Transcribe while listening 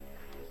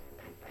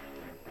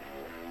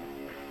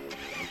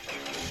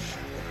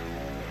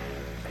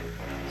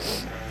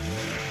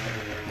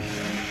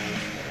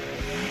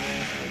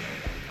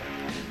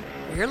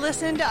You're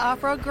listening to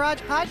Off-Road Garage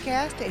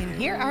Podcast, and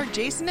here are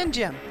Jason and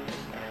Jim.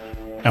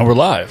 And we're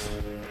live.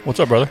 What's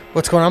up, brother?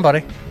 What's going on,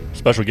 buddy?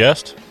 Special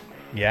guest.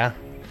 Yeah.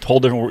 Whole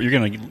different. You're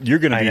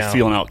gonna be know.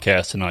 feeling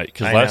Outcast tonight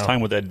because last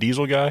time with that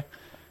Diesel guy,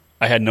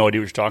 I had no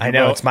idea what you're talking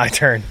about. I know it's my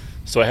turn.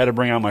 So I had to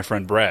bring on my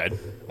friend Brad.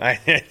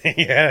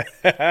 Yeah.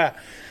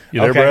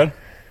 You there, Okay. Brad?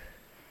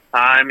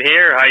 I'm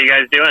here. How you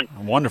guys doing?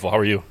 I'm wonderful. How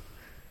are you?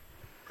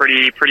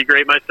 Pretty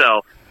great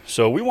myself.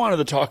 So we wanted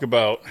to talk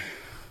about.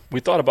 We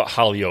thought about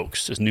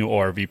Hollyoaks, this new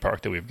ORV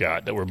park that we've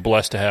got that we're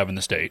blessed to have in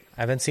the state.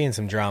 I've been seeing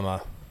some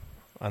drama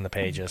on the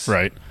pages.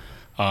 Right.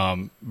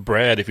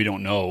 Brad, if you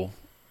don't know,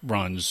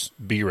 runs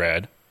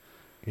BRAD.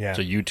 Yeah. It's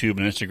a YouTube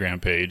and Instagram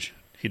page.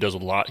 He does a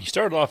lot. He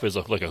started off as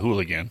like a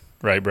hooligan,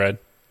 right, Brad?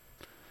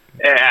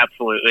 Yeah,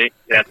 absolutely.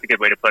 That's a good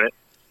way to put it.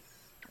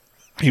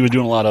 He was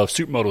doing a lot of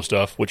Supermoto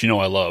stuff, which you know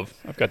I love.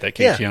 I've got that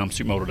KTM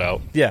Supermotoed out.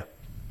 Yeah.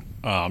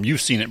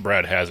 You've seen it.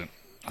 Brad hasn't.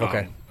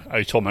 Okay.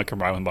 I told him I come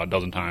ride with him about a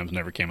dozen times,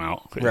 never came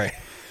out. Right.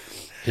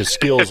 His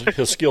skills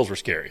were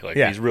scary. Like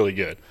Yeah. he's really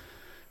good.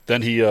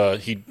 Then he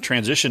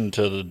transitioned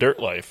to the dirt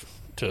life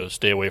to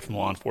stay away from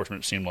law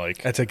enforcement. It seemed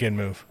like That's a good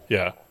move.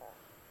 yeah.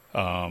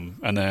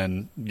 And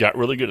then got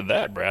really good at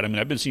that, Brad. I mean,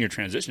 I've been seeing your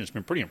transition. It's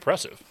been pretty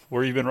impressive.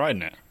 Where have you been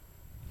riding at?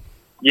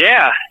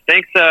 Yeah,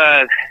 thanks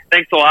a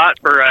lot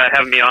for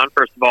having me on,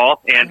 first of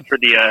all, and for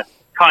the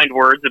kind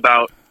words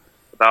about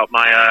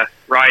my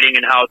riding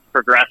and how it's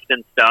progressed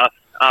and stuff.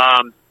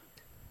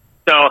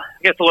 So I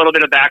guess a little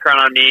bit of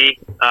background on me.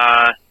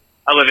 I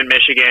live in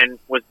Michigan,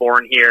 was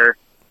born here.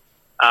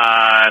 So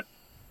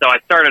I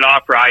started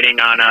off riding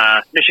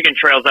on Michigan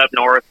trails up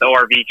north,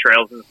 ORV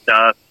trails and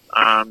stuff.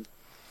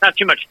 Not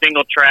too much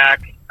single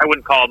track. I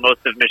wouldn't call most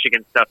of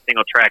Michigan stuff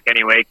single track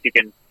anyway, 'cause you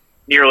can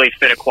nearly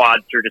fit a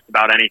quad through just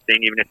about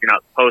anything, even if you're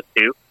not supposed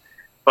to.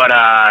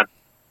 But,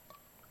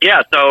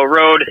 yeah, so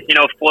rode,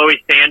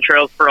 flowy sand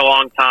trails for a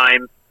long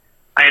time.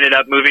 I ended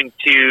up moving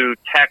to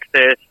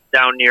Texas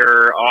down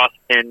near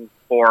Austin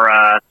for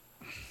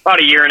about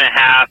a year and a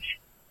half,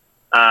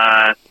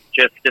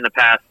 just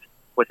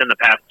within the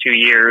past 2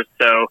 years.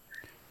 So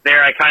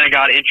there I kind of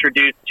got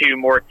introduced to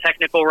more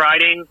technical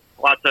riding,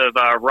 lots of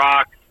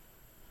rocks,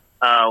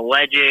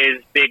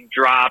 ledges, big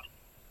drops,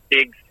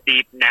 big,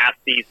 steep,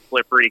 nasty,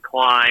 slippery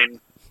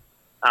climbs.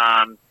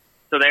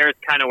 So there's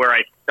kind of where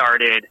I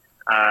started,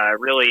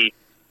 really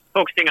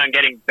focusing on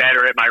getting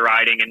better at my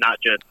riding and not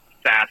just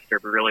faster,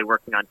 but really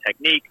working on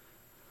technique.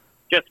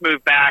 Just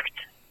moved back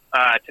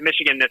to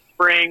Michigan this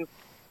spring.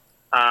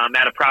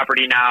 At a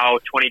property now,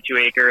 22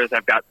 acres.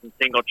 I've got some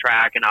single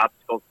track and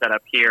obstacles set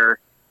up here.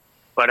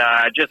 But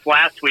just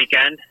last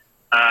weekend,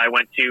 I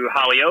went to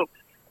Hollyoaks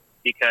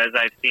because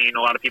I've seen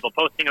a lot of people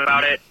posting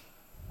about it.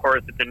 Of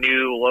course, it's a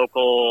new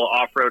local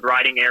off-road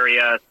riding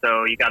area,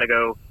 so you got to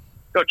go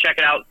check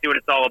it out, see what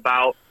it's all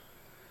about.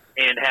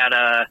 And had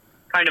a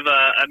kind of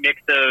a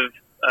mix of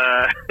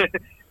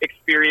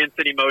experience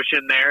and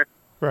emotion there.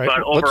 Right.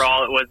 But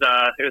overall, it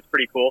was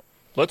pretty cool.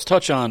 Let's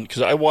touch on,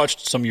 because I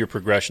watched some of your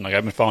progression. Like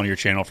I've been following your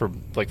channel for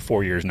like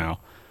 4 years now.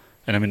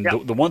 And I mean, Yeah.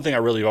 the one thing I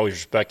really always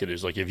respected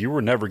is like if you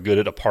were never good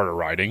at a part of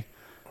riding,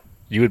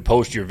 you would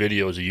post your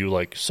videos of you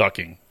like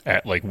sucking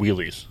at like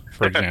wheelies,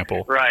 for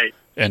example. Right.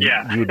 And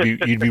Yeah.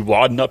 you'd be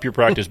wadding up your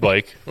practice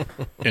bike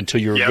until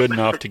you were Yep. good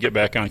enough to get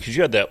back on. Because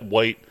you had that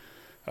white,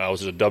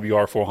 was it a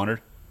WR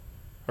 400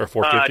 or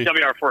 450?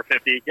 WR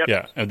 450. Yep.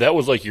 Yeah, and that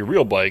was like your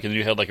real bike, and then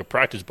you had like a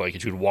practice bike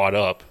that you would wad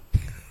up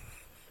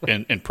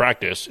and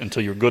practice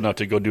until you were good enough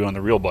to go do it on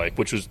the real bike,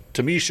 which was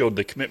to me showed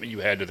the commitment you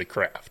had to the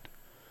craft,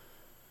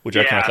 which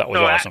I kind of thought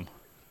was awesome.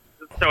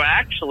 So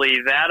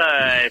actually,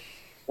 that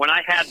when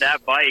I had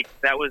that bike,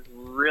 that was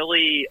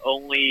really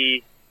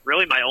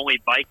my only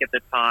bike at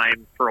the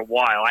time for a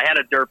while. I had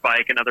a dirt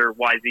bike, another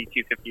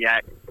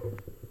YZ250X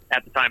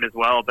at the time as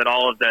well, but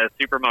all of the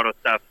Supermoto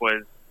stuff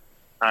was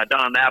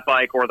done on that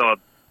bike or the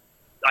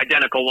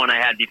identical one I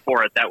had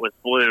before it that was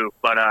blue.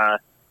 But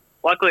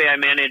luckily, I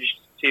managed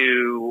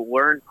to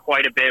learn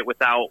quite a bit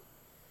without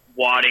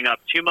wadding up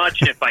too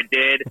much. If I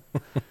did,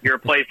 you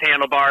replace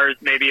handlebars,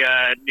 maybe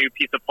a new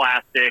piece of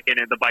plastic, and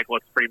the bike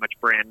looks pretty much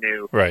brand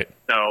new. Right.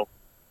 So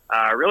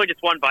really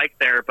just one bike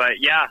there. But,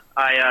 yeah,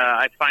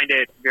 I find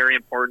it very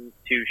important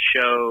to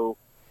show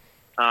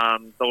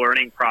the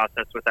learning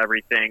process with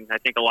everything. I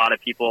think a lot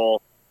of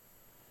people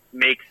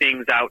make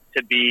things out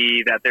to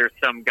be that there's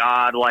some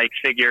God-like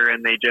figure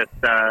and they just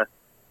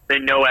they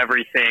know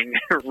everything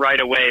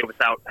right away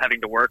without having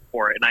to work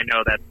for it. And I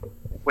know that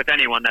with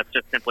anyone, that's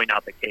just simply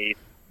not the case.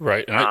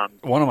 Right. And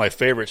one of my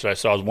favorites that I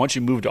saw is once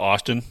you moved to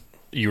Austin,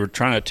 you were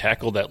trying to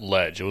tackle that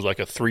ledge. It was like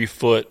a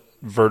 3-foot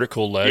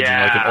vertical ledge in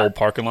like an old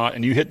parking lot,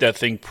 and you hit that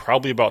thing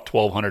probably about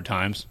 1,200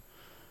 times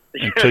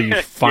until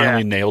you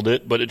finally nailed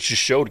it. But it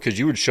just showed, because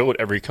you would show it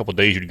every couple of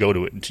days you'd go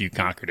to it until you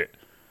conquered it.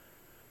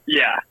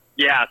 Yeah.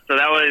 So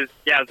that was,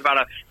 it was about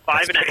a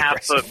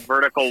 5.5 foot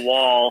vertical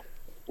wall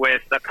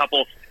with a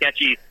couple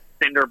sketchy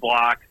cinder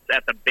blocks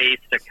at the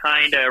base to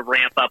kind of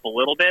ramp up a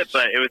little bit,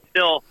 but it was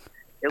still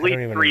at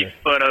least 3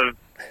 foot of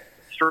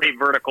straight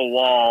vertical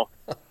wall.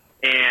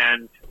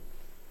 And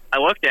I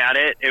looked at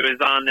it. It was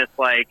on this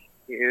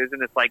it was in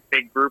this like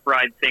big group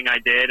ride thing I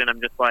did, and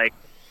I'm just like,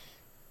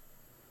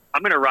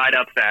 I'm going to ride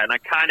up that. And I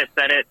kind of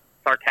said it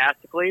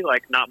sarcastically,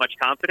 like not much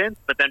confidence,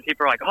 but then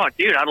people are like, oh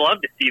dude, I'd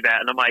love to see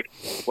that. And I'm like,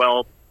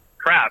 well,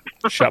 crap.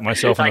 Shot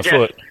myself in the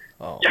foot.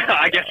 Oh, yeah,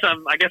 I guess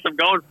I'm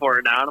going for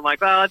it now. And I'm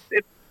like, well,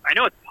 it's I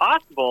know it's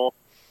possible.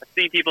 I've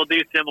seen people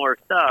do similar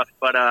stuff,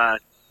 but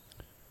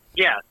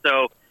yeah,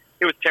 so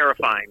it was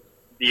terrifying.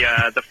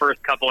 The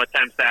first couple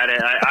attempts at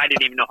it, I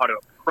didn't even know how to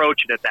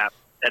approach it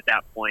at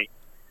that point.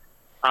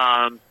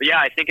 But yeah,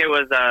 I think it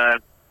was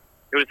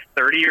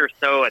 30 or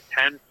so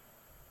attempts.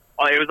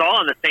 It was all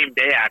on the same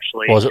day,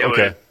 actually. Was it?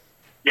 Okay.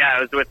 Yeah,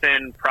 it was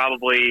within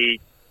probably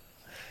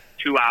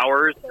 2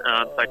 hours. So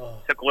I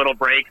took a little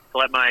break to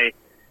let my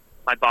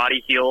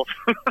body heal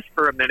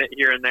for a minute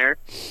here and there.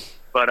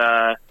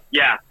 But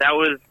yeah, that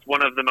was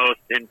one of the most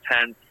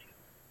intense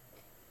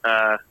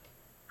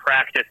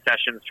practice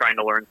sessions trying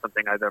to learn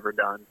something I've ever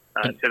done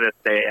to this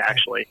day,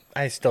 actually.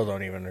 I still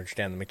don't even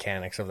understand the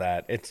mechanics of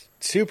that. It's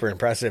super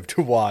impressive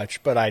to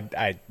watch, but I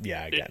got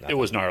nothing. It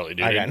was gnarly,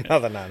 dude. I got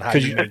nothing on how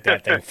you make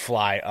that thing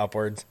fly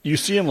upwards. You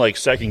see him like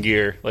second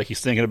gear, like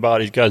he's thinking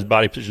about it. He's got his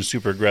body position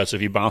super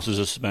aggressive. He bounces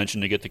his suspension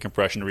to get the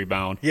compression to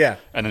rebound. Yeah.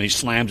 And then he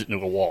slams it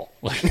into a wall.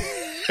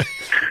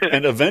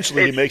 And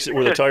eventually he makes it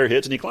where the tire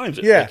hits and he climbs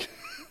it. Yeah.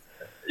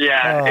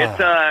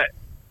 Yeah,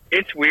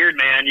 it's weird,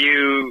 man.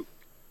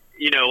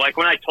 You know, like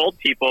when I told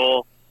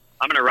people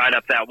I'm going to ride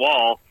up that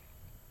wall,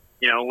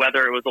 you know,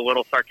 whether it was a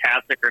little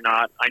sarcastic or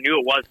not, I knew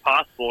it was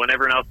possible, and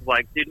everyone else was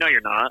like, dude, no, you're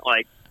not.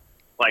 Like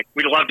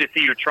we'd love to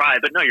see you try,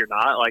 but no, you're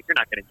not. Like, you're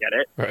not going to get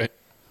it. Right.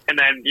 And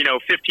then, you know,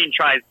 15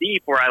 tries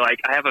deep where I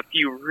have a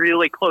few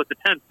really close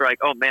attempts where like,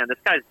 oh man, this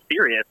guy's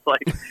serious.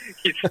 Like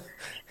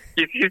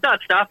he's not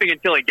stopping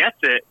until he gets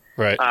it.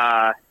 Right.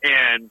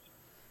 And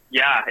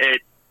yeah,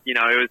 it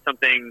was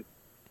something.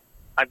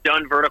 I've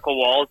done vertical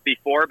walls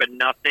before, but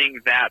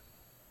nothing that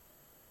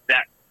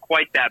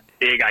quite that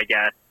big, I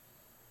guess.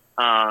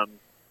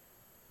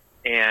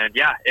 And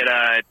yeah,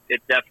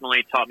 it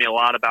definitely taught me a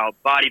lot about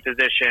body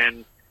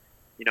position,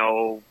 you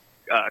know,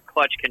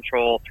 clutch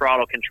control,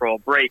 throttle control,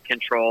 brake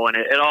control, and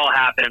it all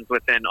happens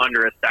within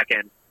under a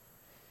second.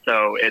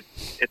 So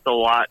it's a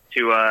lot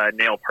to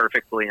nail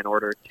perfectly in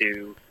order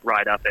to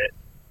ride up it.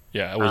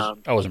 Yeah,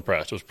 I was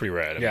impressed. It was pretty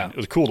rad. I mean, it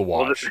was cool to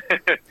Well, watch.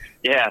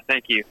 yeah,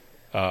 thank you.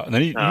 And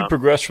then you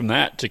progressed from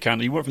that to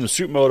you went from the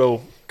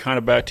supermoto kind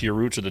of back to your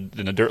roots in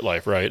the dirt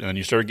life, right? And then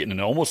you started getting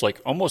into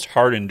almost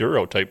hard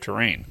enduro type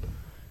terrain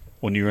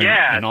when you were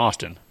in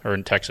Austin or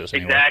in Texas.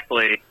 Anyway.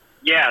 Exactly.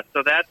 Yeah.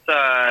 So that's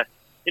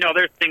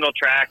there's single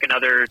track and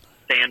other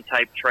sand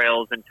type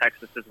trails in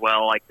Texas as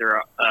well. Like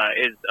there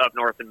is up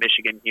north in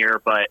Michigan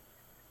here, but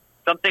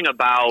something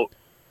about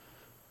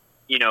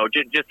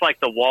just like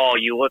the wall,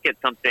 you look at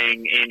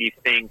something and you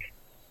think,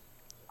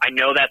 I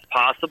know that's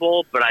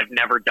possible, but I've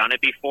never done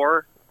it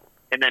before.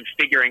 And then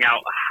figuring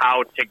out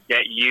how to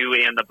get you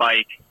and the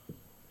bike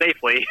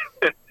safely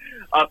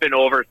up and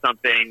over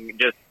something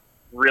just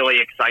really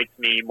excites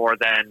me more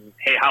than,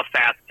 hey, how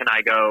fast can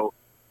I go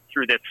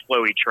through this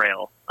flowy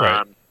trail?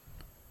 Right.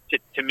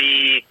 To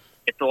me,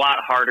 it's a lot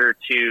harder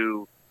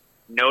to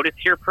notice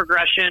your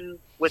progression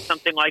with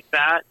something like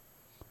that.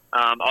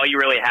 All you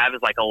really have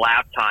is like a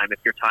lap time if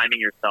you're timing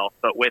yourself.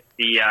 But with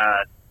the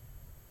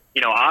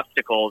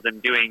obstacles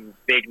and doing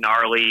big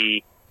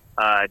gnarly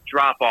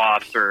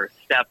drop-offs or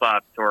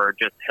step-ups or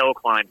just hill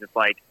climbs, it's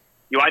like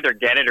you either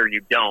get it or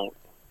you don't.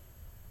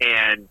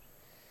 And,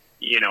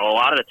 a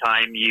lot of the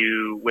time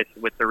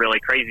with the really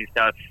crazy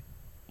stuff,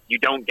 you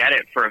don't get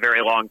it for a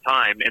very long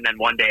time, and then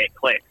one day it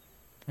clicks.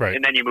 Right.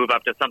 And then you move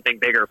up to something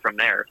bigger from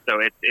there.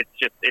 So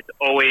it's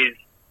always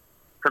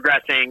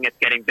progressing, it's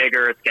getting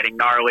bigger, it's getting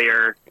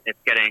gnarlier, it's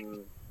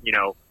getting,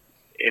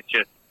 it's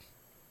just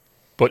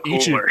But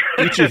cooler.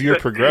 each of your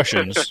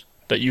progressions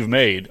that you've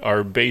made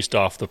are based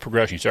off the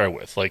progression you started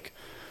with. Like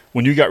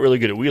when you got really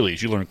good at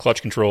wheelies, you learned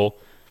clutch control,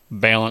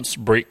 balance,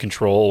 brake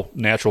control,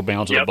 natural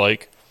balance of the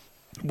bike,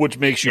 which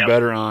makes you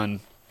better on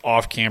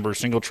off camber,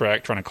 single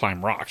track, trying to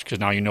climb rocks because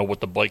now you know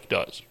what the bike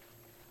does.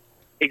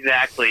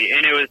 Exactly.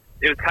 And it was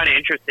kind of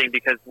interesting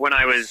because when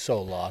I was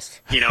So lost.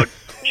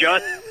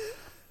 Just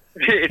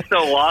it's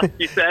so lost,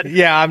 you said?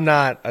 Yeah, I'm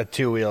not a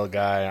two-wheel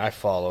guy. I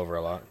fall over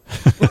a lot.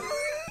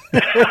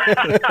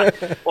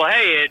 Well,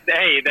 hey,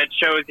 that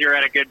shows you're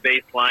at a good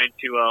baseline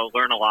to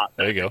learn a lot.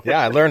 There you go.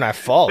 Yeah, I learned I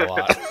fall a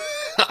lot.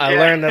 I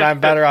learned that I'm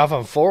better off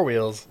on four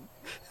wheels.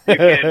 You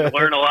can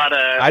learn a lot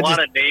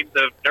of names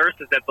of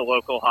nurses at the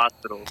local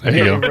hospital. There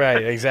you go.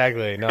 Right,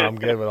 exactly. No, I'm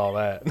good with all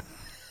that.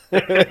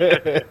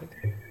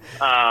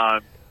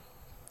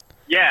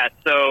 Yeah,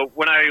 so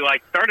when I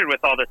started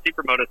with all the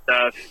supermoto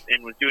stuff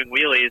and was doing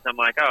wheelies, I'm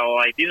like,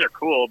 oh, these are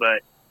cool,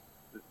 but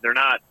they're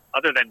not.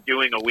 Other than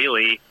doing a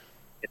wheelie,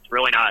 it's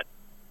really not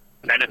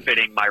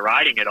benefiting my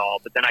riding at all.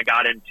 But then I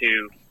got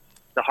into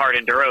the hard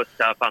enduro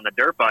stuff on the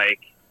dirt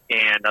bike,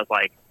 and I was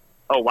like,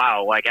 oh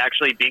wow,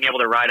 actually being able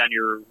to ride on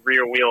your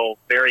rear wheel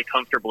very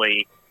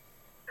comfortably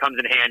comes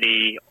in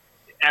handy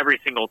every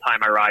single time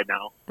I ride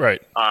now.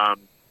 Right. And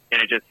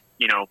it just,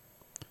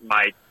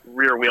 my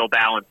rear wheel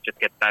balance just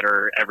gets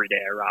better every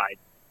day I ride.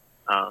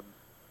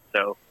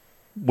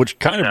 Which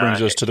kind of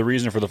brings us to the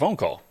reason for the phone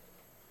call.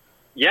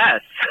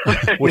 Yes.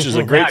 Which is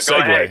a great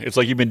segue. It's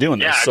like you've been doing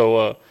this. Yeah.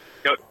 So,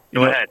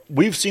 go ahead.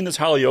 We've seen this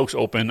Hollyoaks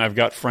open. I've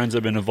got friends that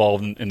have been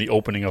involved in the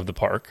opening of the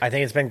park. I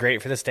think it's been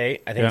great for the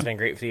state. I think it's been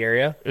great for the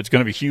area. It's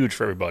going to be huge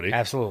for everybody.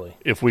 Absolutely.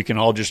 If we can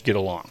all just get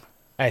along.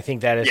 I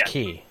think that is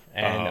key.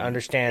 And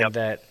understand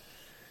that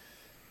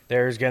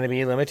there's going to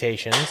be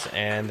limitations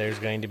and there's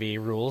going to be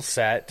rules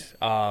set,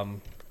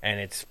 and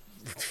it's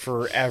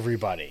for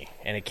everybody.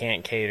 And it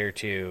can't cater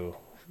to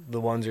the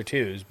ones or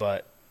twos,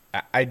 but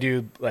I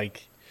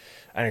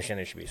understand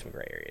there should be some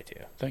gray area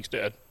too. Thanks,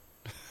 Dad.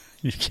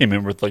 You came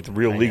in with the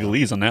real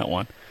legalese on that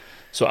one.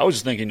 So I was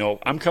just thinking,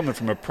 I'm coming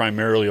from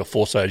primarily a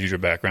full-size user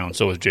background.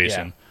 So is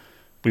Jason.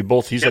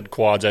 Yeah. He's had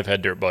quads, I've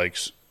had dirt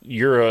bikes.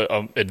 You're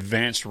an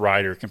advanced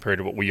rider compared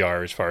to what we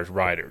are as far as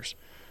riders.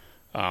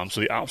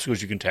 So the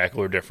obstacles you can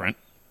tackle are different,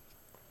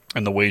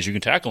 and the ways you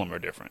can tackle them are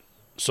different.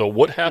 So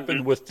what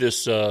happened with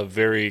this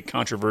very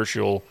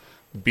controversial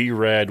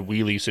B-Rad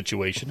wheelie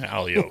situation at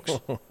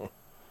Hollyoaks?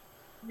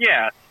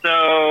 Yeah,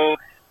 so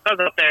I was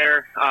up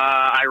there.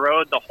 I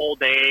rode the whole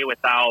day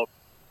without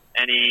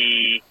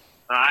any.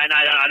 And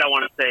I don't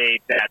want to say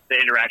that the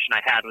interaction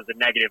I had was a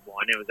negative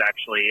one. It was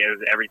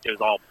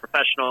all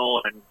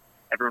professional and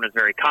everyone was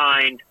very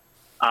kind.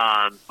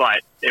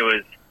 But it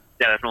was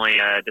definitely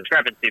a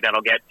discrepancy that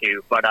I'll get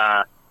to. But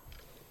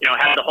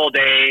had the whole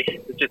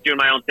day, was just doing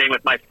my own thing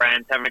with my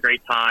friends, having a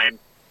great time.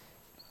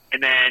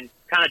 And then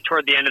kind of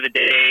toward the end of the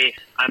day,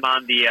 I'm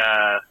on the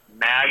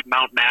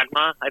Mount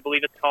Magma, I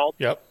believe it's called.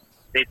 Yep.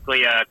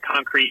 Basically a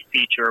concrete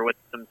feature with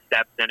some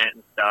steps in it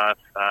and stuff,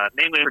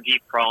 mainly for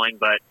Jeep crawling,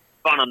 but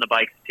fun on the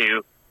bikes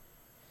too.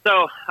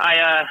 So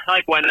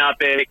I went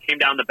up it, came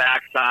down the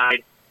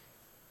backside,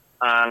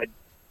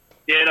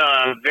 did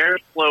a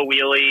very slow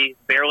wheelie,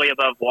 barely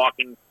above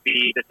walking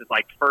speed. This is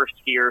first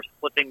gear,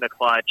 slipping the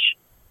clutch.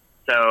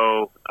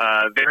 So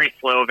very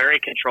slow, very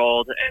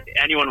controlled.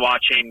 Anyone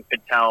watching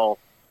could tell,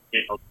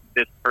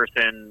 this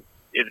person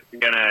is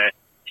going to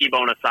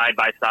T-bone a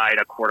side-by-side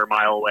a quarter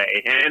mile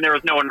away. And there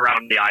was no one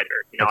around me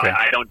either. Okay.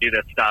 I don't do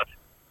this stuff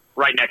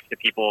right next to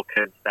people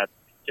because that's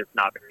just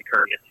not very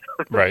courteous.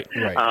 Right.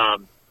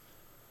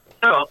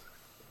 So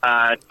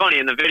it's funny,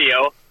 in the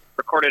video,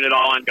 recorded it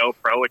all on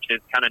GoPro, which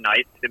is kind of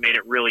nice. It made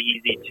it really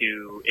easy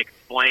to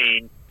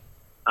explain.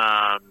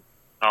 I'm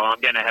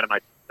getting ahead of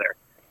myself there.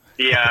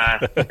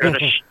 There's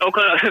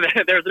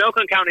an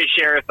Oakland County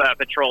Sheriff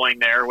patrolling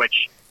there,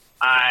 which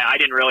I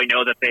didn't really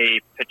know that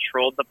they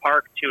patrolled the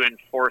park to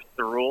enforce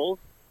the rules.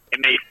 It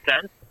makes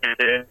sense.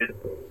 It is a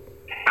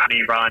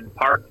county-run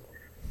park.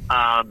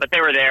 But they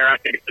were there. I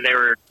think they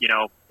were,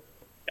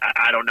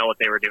 I don't know what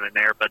they were doing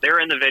there, but they were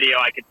in the video.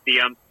 I could see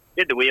them.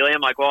 Did the wheelie.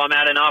 I'm like, well, I'm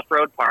at an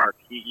off-road park.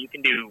 You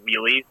can do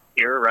wheelies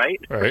here, right?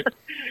 Right.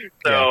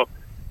 So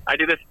I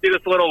do this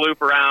little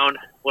loop around,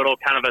 little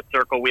kind of a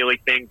circle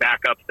wheelie thing,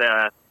 back up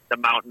the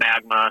Mount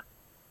Magma,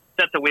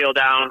 set the wheel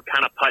down,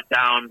 kind of putt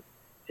down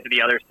to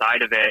the other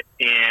side of it,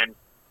 and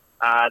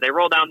they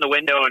rolled down the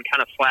window and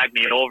kind of flagged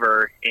me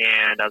over,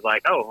 and I was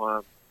like,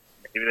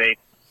 maybe they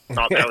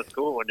thought that was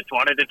cool and just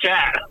wanted to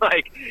chat.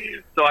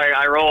 So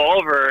I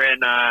roll over,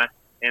 and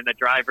the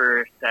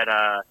driver said,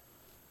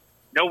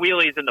 no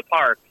wheelies in the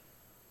park,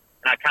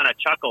 and I kind of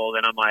chuckled,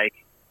 and I'm like,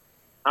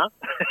 huh?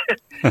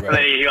 Right. And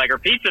then he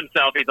repeats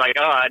himself. He's like,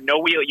 no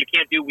wheel, you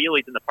can't do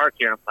wheelies in the park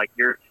here. And I'm like,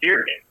 you're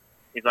serious?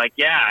 He's like,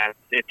 yeah,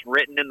 it's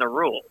written in the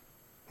rules.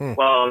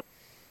 Well,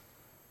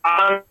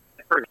 the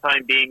first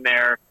time being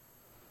there,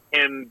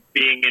 him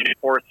being an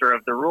enforcer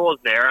of the rules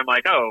there, I'm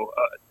like,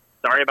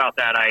 sorry about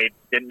that. I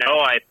didn't know.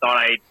 I thought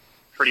I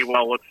pretty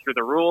well looked through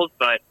the rules,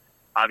 but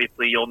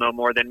obviously you'll know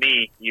more than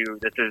me.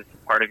 This is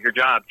part of your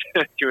job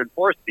to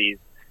enforce these.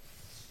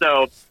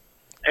 So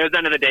it was the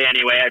end of the day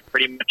anyway. I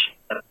pretty much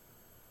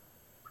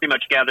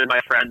gathered my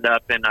friends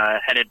up and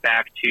headed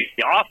back to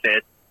the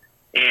office.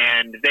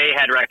 And they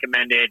had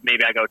recommended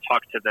maybe I go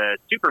talk to the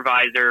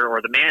supervisor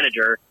or the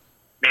manager.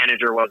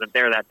 Manager wasn't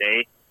there that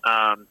day.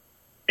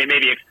 They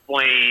maybe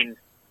explain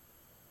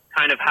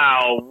kind of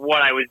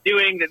what I was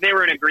doing. That they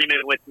were in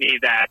agreement with me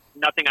that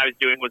nothing I was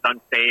doing was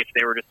unsafe.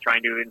 They were just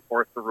trying to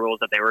enforce the rules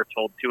that they were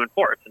told to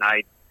enforce. And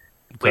I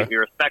completely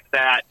respect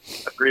that,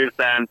 agree with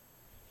them.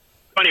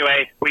 So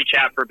anyway, we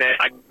chat for a bit.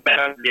 I met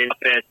in the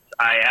office.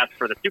 I asked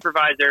for the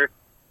supervisor.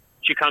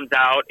 She comes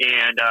out,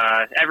 and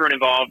everyone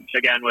involved,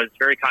 again, was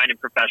very kind and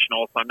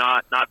professional. So I'm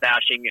not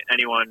bashing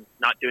anyone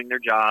not doing their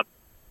job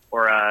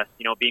or,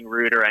 being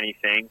rude or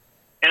anything.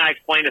 And I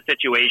explained the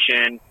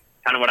situation,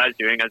 kind of what I was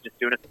doing. I was just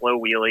doing a slow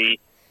wheelie,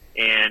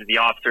 and the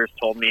officers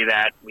told me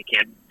that we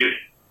can't do it.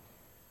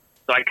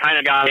 So I kind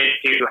of got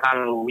into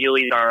how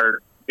wheelies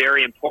are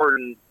very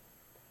important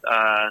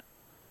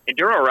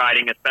enduro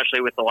riding,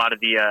 especially with a lot of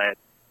the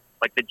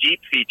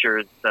Jeep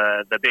features,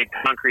 the big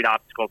concrete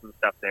obstacles and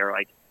stuff there.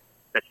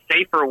 The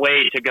safer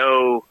way to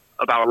go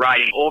about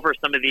riding over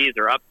some of these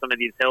or up some of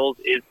these hills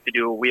is to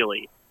do a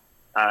wheelie.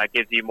 It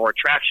gives you more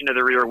traction to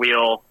the rear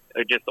wheel,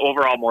 just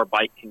overall more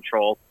bike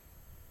control.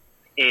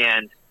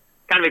 And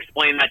kind of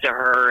explained that to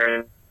her,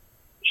 and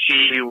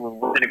she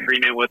was in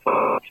agreement with what the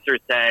officer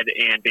said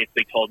and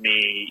basically told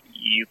me,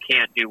 you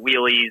can't do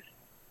wheelies,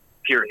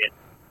 period.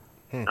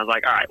 I was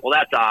like, all right, well,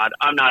 that's odd.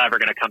 I'm not ever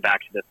going to come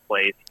back to this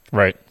place.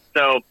 Right.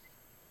 So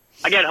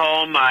I get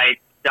home, I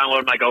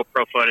download my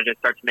GoPro footage and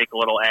start to make a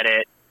little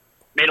edit.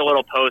 Made a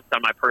little post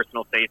on my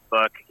personal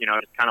Facebook,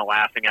 just kind of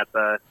laughing at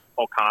the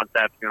whole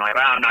concept. Like,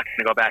 well, I'm not going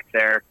to go back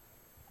there.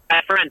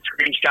 My friend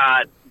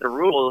screenshot the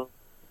rules,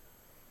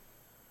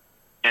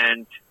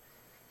 and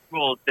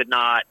rules did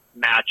not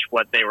match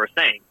what they were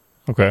saying.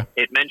 Okay.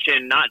 It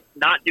mentioned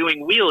not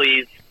doing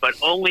wheelies, but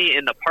only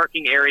in the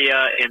parking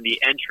area and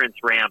the entrance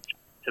ramp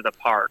to the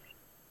park.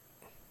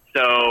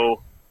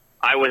 So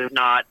I was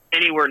not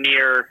anywhere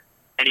near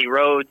any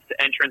roads,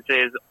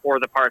 entrances, or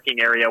the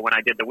parking area when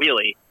I did the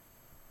wheelie.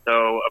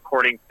 So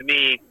according to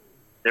me,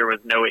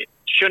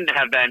 shouldn't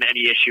have been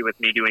any issue with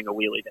me doing a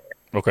wheelie there.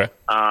 Okay.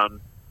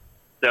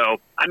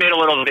 So I made a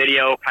little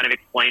video kind of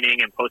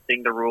explaining and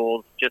posting the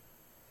rules, just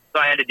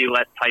so I had to do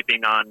less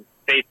typing on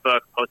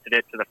Facebook, posted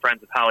it to the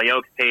Friends of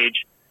Hollyoaks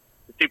page.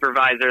 The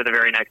supervisor the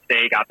very next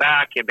day got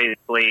back and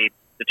basically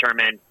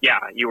determined, yeah,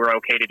 you were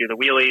okay to do the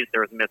wheelies.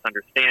 There was a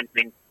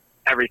misunderstanding.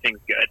 Everything's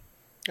good.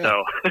 Yeah.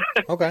 So,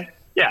 okay.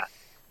 Yeah.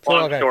 So,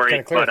 Long story.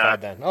 Kind of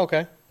clarified then.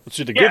 Okay.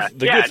 See, the Yeah, good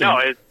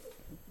thing,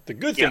 the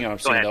good thing Yeah, I'm go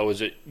seeing, ahead. though, is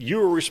that you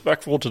were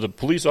respectful to the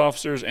police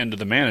officers and to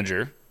the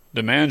manager.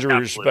 The manager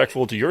was Absolutely.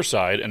 respectful to your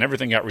side, and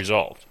everything got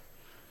resolved.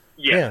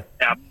 Yeah,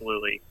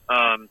 absolutely.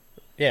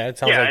 Yeah, it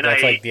sounds Yeah, like and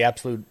that's I- like the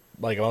absolute,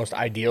 like most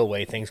ideal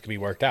way things could be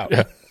worked out.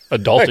 Yeah.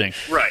 Adulting.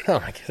 Right. Oh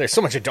my God, there's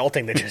so much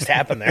adulting that just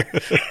happened there.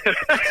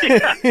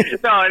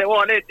 No,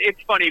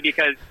 it's funny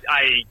because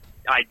I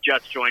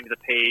just joined the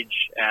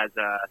page as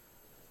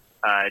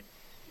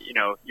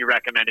you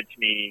recommended to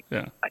me.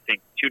 Yeah. I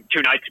think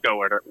two nights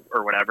ago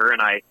or whatever,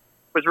 and I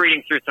was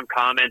reading through some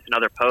comments and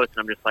other posts,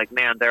 and I'm just like,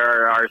 man,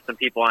 there are some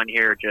people on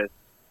here just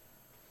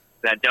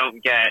that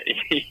don't get,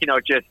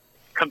 just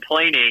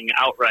complaining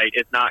outright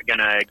is not going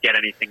to get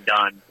anything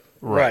done.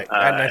 Right.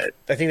 And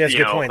I think that's a good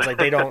you point. know. It's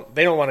like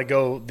they don't want to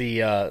go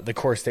the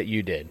course that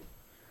you did.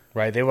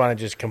 Right? They want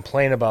to just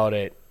complain about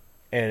it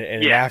and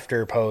an Yeah.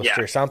 after post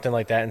Yeah. or something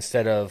like that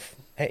instead of,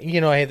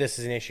 hey, this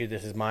is an issue,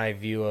 this is my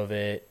view of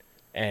it,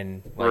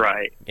 and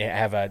Right.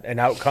 have an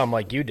outcome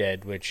like you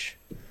did, which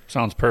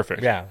Sounds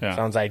perfect.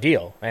 sounds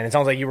ideal. And it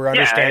sounds like you were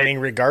understanding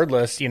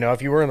regardless,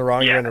 if you were in the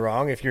wrong, you're in the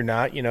wrong. If you're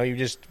not, you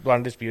just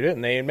want to dispute it,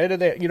 and they admitted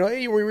that,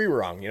 hey, we were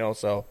wrong,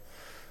 so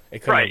it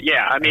could Right,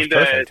 yeah. I mean,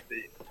 perfect.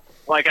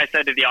 like I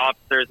said to the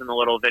officers in the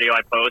little video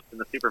I post and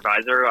the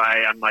supervisor,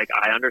 I'm like,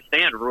 I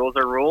understand. Rules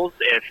are rules.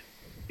 If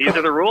these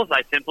are the rules,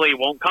 I simply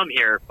won't come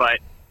here. But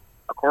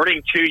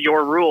according to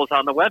your rules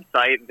on the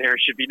website, there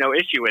should be no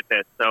issue with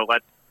this. So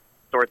let's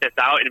sort this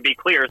out and be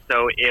clear.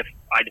 So if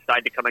I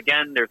decide to come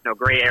again, there's no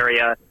gray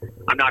area.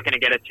 I'm not going to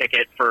get a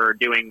ticket for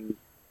doing,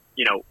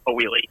 a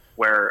wheelie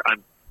where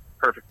I'm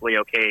perfectly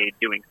okay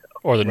doing so.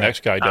 Or the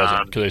next guy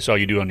doesn't because they saw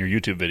you do it on your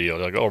YouTube video.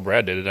 They're like, oh,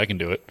 Brad did it. I can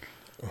do it.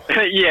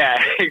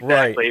 Yeah,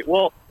 exactly. Right.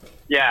 Well,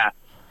 yeah.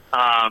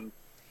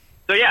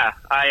 So yeah,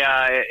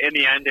 I in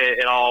the end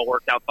it all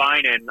worked out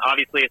fine, and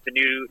obviously it's a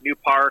new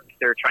park.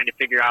 They're trying to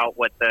figure out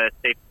what the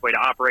safest way to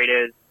operate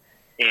is,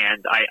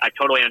 and I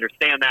totally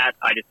understand that.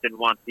 I just didn't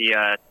want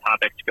the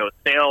topic to go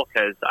stale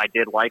because I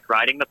did like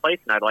riding the place,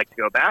 and I'd like to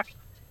go back,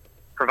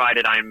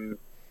 provided I'm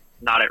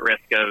not at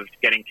risk of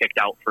getting kicked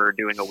out for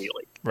doing a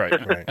wheelie.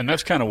 Right. And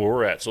that's kind of where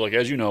we're at. So, like,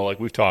 as you know, like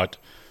we've talked,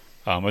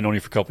 I've known you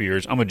for a couple of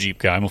years. I'm a Jeep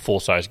guy. I'm a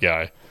full-size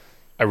guy.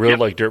 I really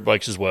like dirt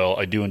bikes as well.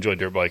 I do enjoy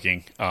dirt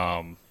biking.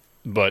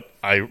 But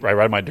I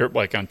ride my dirt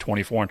bike on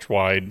 24-inch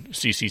wide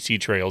CCC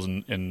trails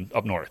in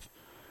up north.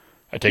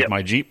 I take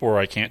my Jeep where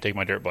I can't take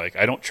my dirt bike.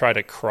 I don't try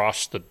to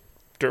cross the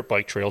dirt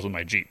bike trails with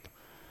my Jeep.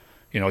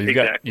 You've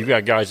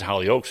got guys in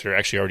Hollyoaks that are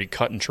actually already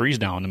cutting trees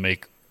down to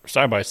make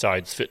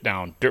side-by-sides fit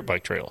down dirt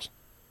bike trails.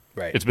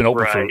 Right. It's been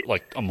open for Right.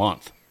 like a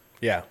month.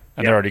 Yeah.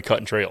 And they're already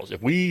cutting trails.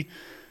 If we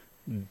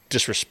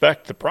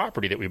disrespect the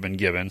property that we've been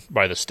given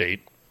by the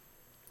state,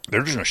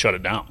 they're just going to shut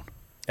it down.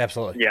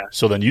 Absolutely. Yeah.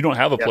 So then you don't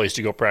have a place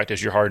to go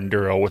practice your hard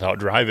enduro without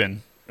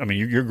driving. I mean,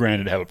 you're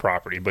granted to have a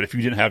property, but if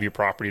you didn't have your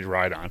property to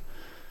ride on,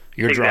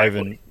 you're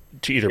driving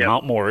to either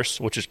Mount Morris,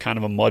 which is kind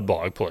of a mud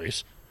bog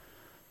place,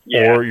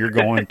 or you're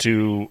going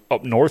to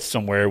up north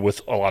somewhere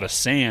with a lot of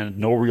sand,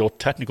 no real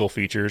technical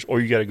features,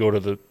 or you got to go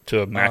to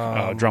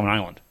Drummond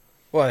Island.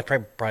 Well,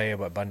 probably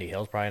Bundy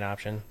Hill's probably an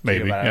option.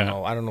 Maybe, but I don't yeah.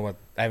 know. I don't know what.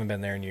 I haven't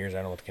been there in years. I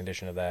don't know what the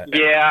condition of that.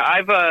 Yeah,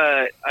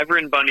 I've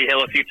ridden Bundy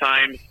Hill a few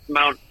times.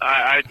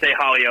 I would say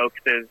Hollyoaks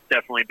is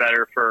definitely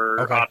better for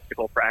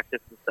obstacle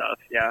practice and stuff.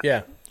 Yeah.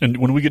 Yeah. And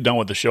when we get done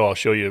with the show, I'll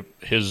show you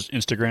his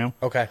Instagram.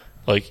 Okay.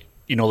 Like,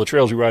 the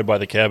trails we ride by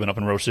the cabin up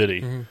in Rose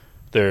City,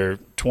 they're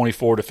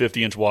 24 to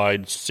 50-inch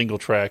wide,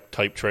 single-track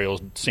type trails,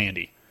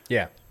 sandy.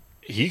 Yeah.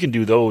 He can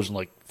do those in,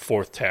 like,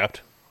 fourth tapped.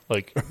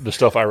 Like, the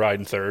stuff I ride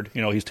in third.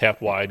 He's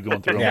tapped wide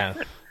going through them.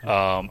 Yeah.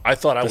 I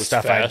thought I was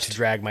stuff I had to fast.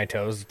 drag my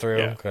toes through.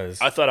 Yeah. Cause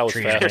I thought I was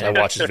trees fast. are- I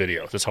watched his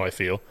videos. That's how I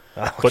feel.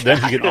 Oh, But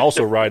then he can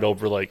also ride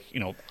over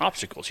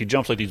obstacles. He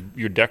jumps like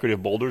your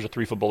decorative boulders, the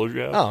 3-foot boulders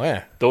you have. Oh,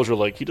 yeah. Those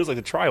are he does like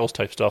the trials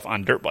type stuff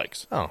on dirt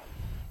bikes. Oh.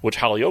 Which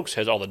Hollyoaks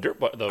has all the dirt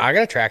bikes. I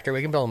got a tractor.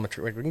 We can build him a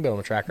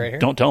track right here.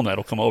 Don't tell him that.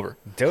 He'll come over.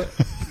 Do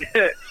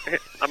it.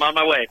 I'm on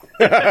my way.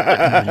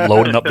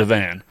 Loading up the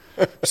van.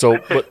 So,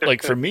 but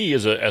like for me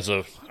as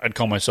a I'd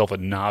call myself a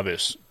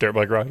novice dirt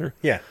bike rider.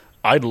 Yeah.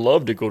 I'd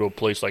love to go to a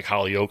place like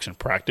Hollyoaks and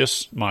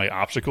practice my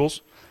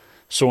obstacles.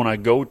 So when I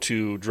go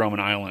to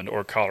Drummond Island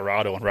or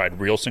Colorado and ride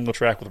real single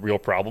track with real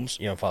problems,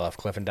 You don't fall off a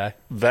cliff and die.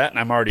 that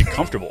I'm already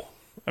comfortable.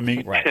 I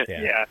mean, Right.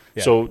 Yeah.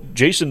 Yeah. So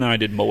Jason and I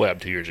did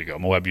Moab 2 years ago,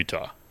 Moab,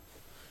 Utah.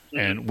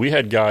 And we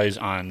had guys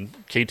on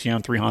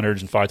KTM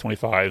 300s and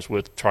 525s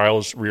with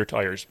trials rear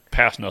tires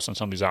passing us on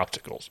some of these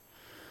obstacles.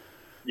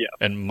 Yeah.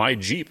 And my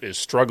Jeep is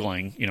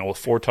struggling, with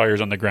 4 tires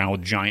on the ground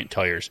with giant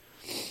tires.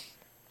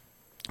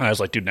 And I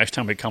was like, dude, next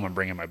time we come, I'm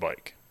bringing my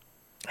bike.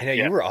 I know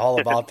Yeah. you were all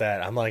about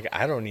that. I'm like,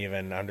 I don't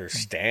even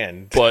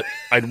understand. But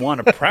I'd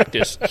want to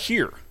practice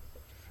here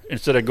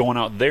instead of going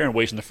out there and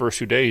wasting the first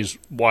 2 days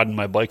wadding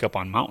my bike up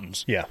on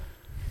mountains. Yeah.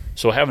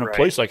 So having a Right.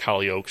 place like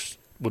Hollyoaks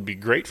would be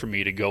great for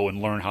me to go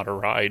and learn how to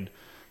ride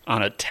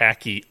on a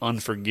tacky,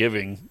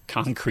 unforgiving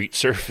concrete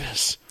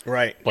surface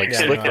Right. like Yeah,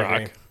 Slick no, I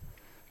agree.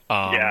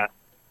 Rock. Yeah.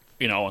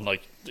 And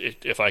like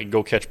if I can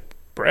go catch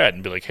Brad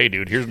and be like, hey,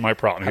 dude, here's my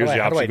problem. Here's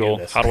the how do I do obstacle.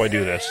 this? How do I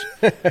do this?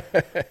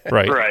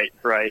 Right.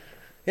 Right.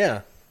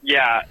 Yeah.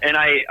 Yeah, and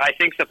I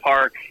think the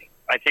park,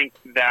 I think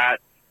that,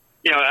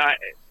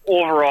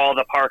 overall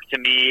the park to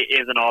me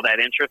isn't all that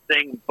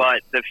interesting,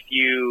 but the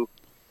few,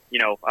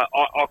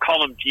 I'll call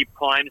them Jeep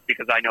climbs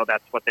because I know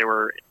that's what they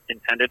were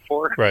intended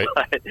for. Right.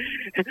 But,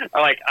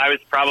 I was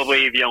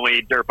probably the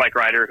only dirt bike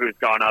rider who's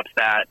gone up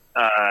that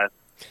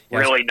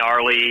really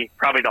gnarly,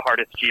 probably the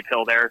hardest Jeep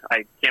hill there.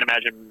 I can't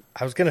imagine.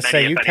 I was gonna many,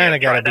 say if you any, kind of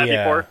have got to tried be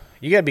that before.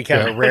 you got to be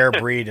kind of Yeah. a rare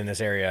breed in this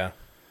area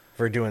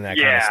for doing that kind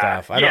of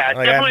Yeah, stuff. it's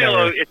definitely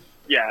never,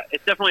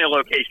 it's definitely a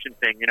location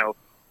thing.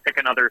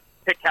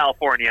 Pick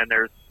California, and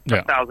there's Yeah.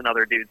 1,000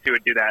 other dudes who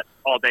would do that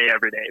all day,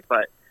 every day.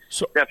 But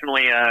So-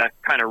 definitely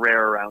kind of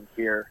rare around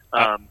here.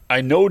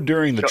 I know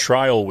during the So-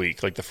 trial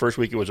week, like the first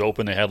week it was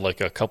open, they had like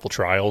a couple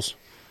trials,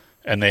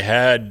 and they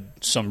had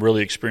some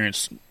really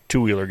experienced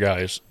two-wheeler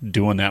guys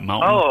doing that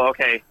mountain. Oh,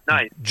 okay,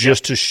 nice.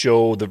 Just to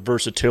show the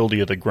versatility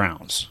of the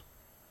grounds.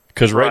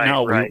 Because right Right,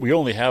 now right. we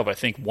only have, I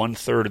think,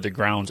 1/3 of the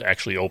grounds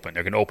actually open.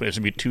 They're going to open. It's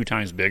going to be 2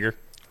 times bigger.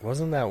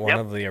 wasn't that one Yep.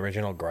 of the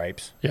original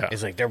gripes? Yeah.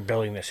 It's like they're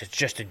building this. It's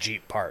just a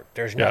Jeep park.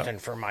 There's Yeah. nothing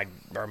for my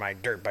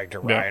dirt bike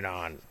to Yeah. ride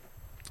on.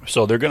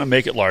 So they're going to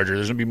make it larger.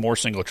 There's going to be more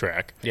single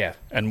track. Yeah.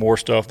 And more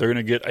stuff. They're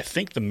going to get, I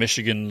think, the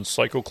Michigan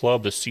Cycle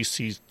Club, the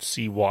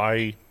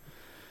CCCY,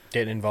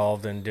 Getting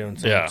involved in doing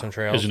some is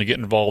trails. going to get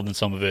involved in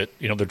some of it.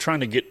 They're trying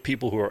to get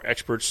people who are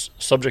experts,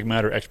 subject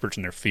matter experts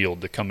in their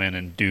field, to come in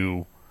and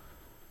do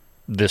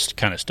this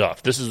kind of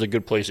stuff. This is a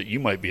good place that you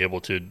might be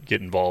able to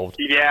get involved.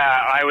 Yeah,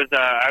 I was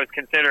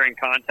considering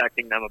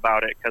contacting them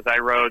about it because I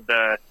rode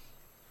the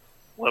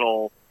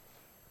little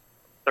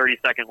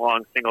 30-second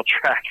long single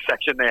track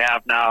section they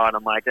have now, and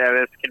I'm like, yeah,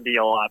 this can be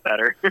a lot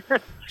better.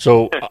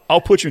 So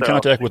I'll put you in So-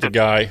 contact with a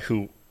guy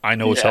who I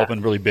know is Yeah.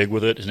 helping really big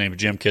with it. His name is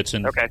Jim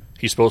Kitson. Okay.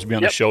 He's supposed to be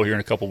on the Yep. show here in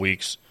a couple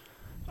weeks.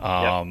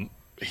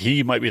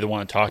 He might be the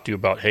one to talk to you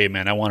about, hey,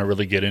 man, I want to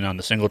really get in on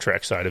the single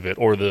track side of it,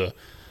 or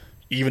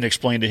even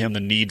explain to him the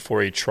need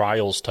for a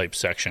trials type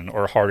section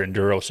or a hard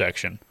enduro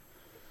section.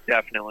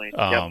 Definitely.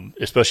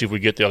 Especially if we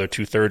get the other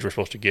 2/3 we're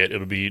supposed to get,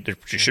 there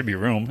should be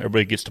room.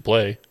 Everybody gets to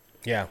play.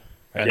 yeah.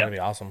 That's Yeah. going to be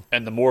awesome.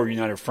 And the more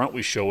united front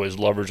we show as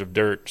lovers of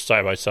dirt,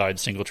 side-by-side,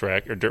 single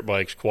track, or dirt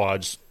bikes,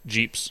 quads,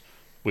 Jeeps,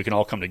 we can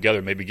all come together,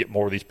 maybe get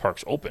more of these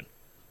parks open.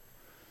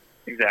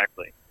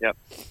 Exactly. Yep.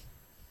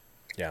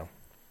 Yeah.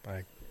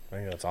 I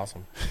think that's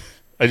awesome.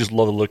 I just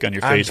love the look on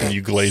your face when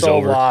you glaze so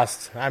over.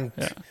 lost. I'm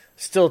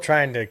still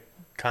trying to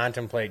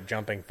contemplate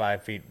jumping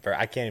 5 feet.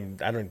 I can't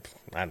even.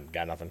 I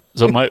got nothing.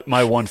 So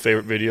my one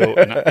favorite video,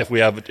 and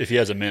if he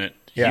has a minute,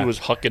 Yeah. he was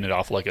hucking it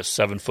off like a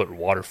 7-foot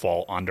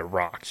waterfall onto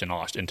rocks in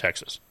Austin,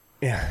 Texas.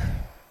 Yeah.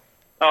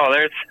 Oh,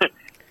 there's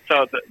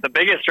so the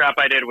biggest drop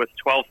I did was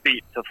 12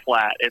 feet to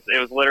flat. It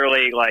was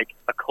literally like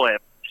a cliff,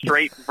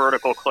 straight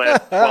vertical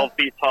cliff, 12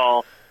 feet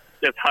tall.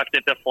 Just hucked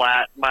it to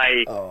flat.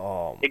 My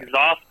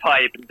exhaust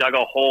pipe dug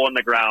a hole in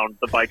the ground.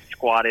 The bike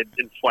squatted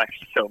and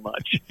flexed so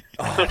much.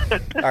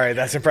 All right,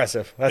 that's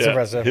impressive. That's Yeah.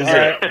 impressive. His-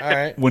 All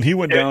right. When he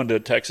went down to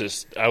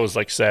Texas, I was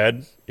like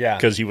sad, Yeah.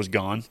 because he was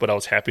gone. But I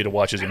was happy to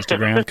watch his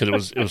Instagram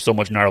because it was so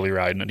much gnarly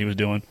riding that he was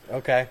doing.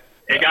 Okay.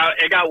 It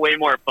got way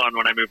more fun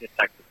when I moved to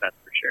Texas. That's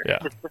for sure. Yeah,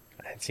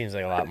 It seems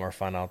like a lot more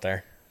fun out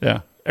there.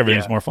 yeah.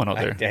 Everything's Yeah. more fun out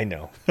there. I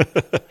know.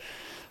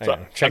 So,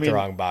 Check I the mean-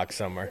 wrong box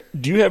somewhere.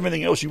 Do you have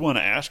anything else you want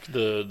to ask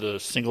the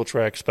single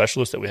track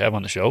specialist that we have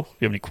on the show? Do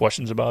you have any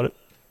questions about it?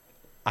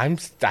 I'm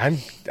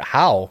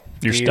how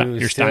You're do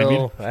you're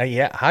stymied?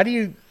 yeah. How do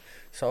you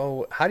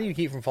So how do you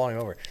keep from falling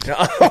over?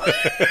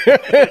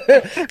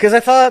 Because I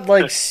thought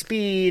like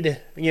speed,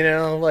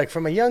 like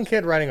from a young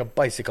kid riding a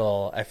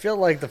bicycle, I feel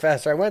like the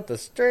faster I went, the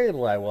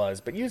straighter I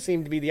was. But you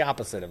seem to be the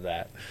opposite of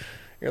that.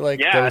 You're like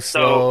go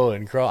slow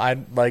and crawl.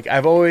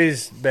 I've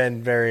always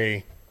been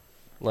very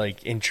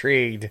like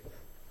intrigued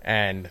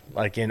and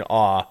like in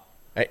awe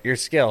at your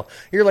skill.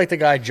 You're like the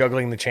guy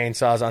juggling the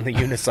chainsaws on the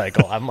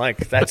unicycle. I'm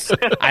like,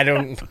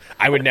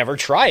 I would never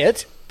try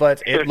it,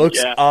 but it looks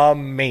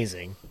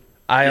amazing.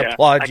 I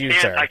applaud you,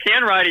 sir. I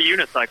can ride a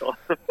unicycle.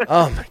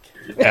 Oh my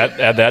God.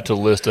 Add that to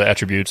the list of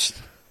attributes.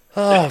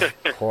 Oh,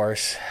 of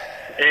course.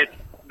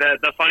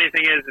 The funny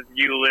thing is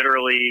you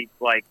literally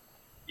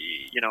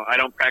I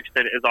don't practice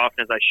it as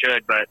often as I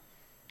should, but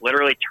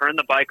literally turn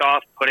the bike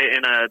off, put it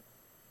in a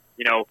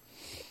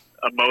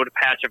mowed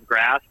patch of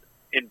grass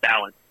and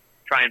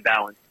try and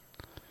balance.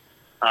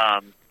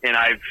 And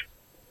I've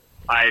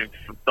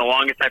the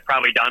longest I've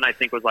probably done, I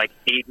think, was like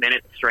 8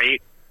 minutes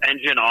straight,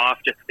 engine off,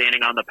 just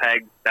standing on the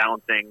pegs,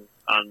 balancing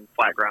on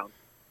flat ground.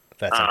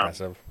 That's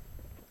impressive.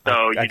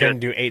 So I couldn't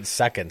do 8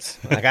 seconds.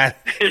 Like I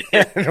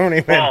don't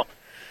even. Well,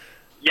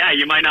 yeah,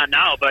 you might not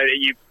now, but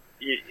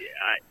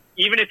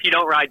even if you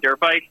don't ride dirt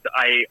bikes,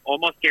 I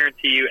almost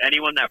guarantee you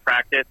anyone that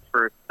practiced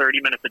for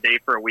 30 minutes a day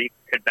for a week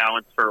could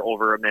balance for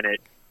over a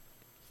minute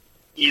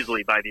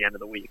easily by the end of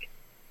the week.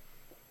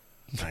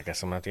 I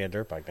guess I'm going to have to get a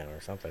dirt bike now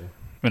or something.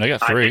 I mean, I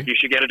got 3. I think you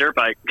should get a dirt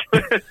bike.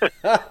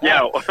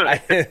 Yeah.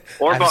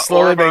 I've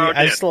slowly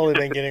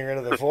been getting rid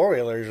of the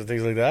 4-wheelers and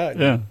things like that.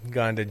 Yeah.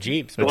 Gone to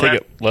Jeeps. But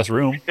take up less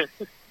room.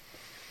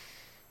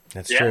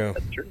 That's true.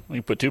 That's true. You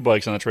can put 2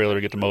 bikes on the trailer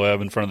to get to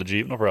Moab in front of the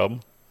Jeep, no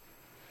problem.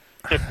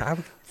 I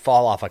would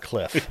fall off a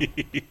cliff.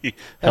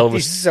 Hell I'd be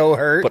so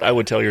hurt. But I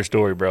would tell your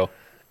story, bro.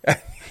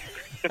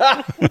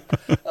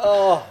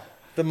 Oh,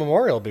 the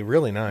memorial would be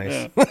really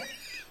nice. Yeah.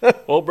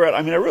 Well, Brett,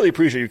 I mean, I really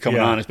appreciate you coming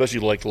on,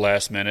 especially like the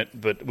last minute.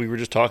 But we were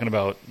just talking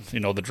about,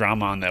 the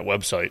drama on that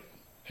website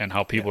and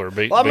how people are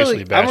basically bashing I'm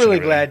really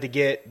everything. glad to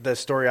get the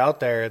story out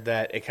there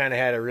that it kind of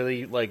had a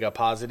really like a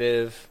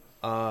positive,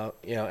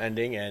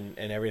 ending and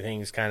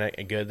everything's kind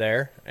of good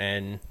there.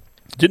 And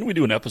didn't we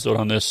do an episode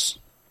on this?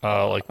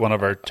 Like one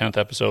of our 10th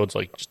episodes,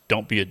 like just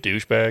don't be a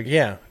douchebag.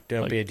 Yeah,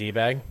 don't be a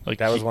d-bag. Like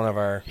that was one of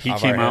our. He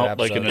came out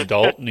like an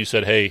adult and he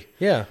said, "Hey,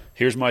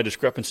 here's my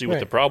discrepancy with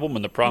the problem,"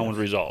 and the problem was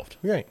resolved.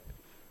 Right.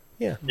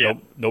 Yeah.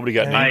 Nobody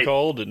got name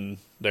called, and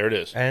there it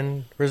is.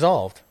 And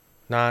resolved.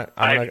 Not.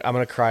 I'm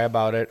gonna cry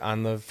about it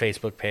on the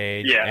Facebook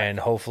page, and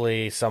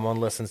hopefully someone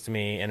listens to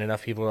me, and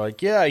enough people are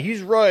like, "Yeah,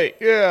 he's right.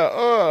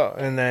 Yeah."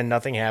 And then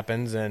nothing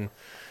happens, and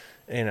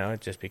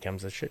it just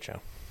becomes a shit show.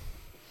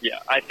 Yeah,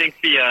 I think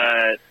the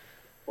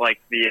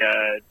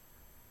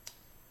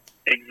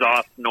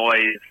exhaust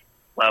noise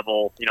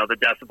level, the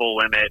decibel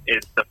limit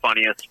is the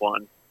funniest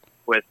one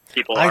with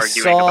people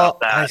arguing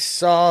about that. I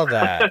saw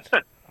that.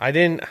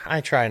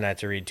 I try not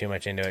to read too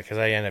much into it because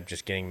I end up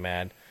just getting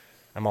mad.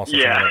 I'm also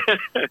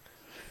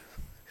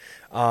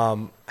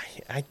I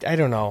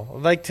don't know.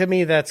 Like, to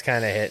me, that's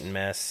kind of hit and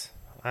miss.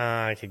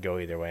 I could go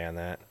either way on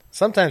that.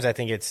 Sometimes I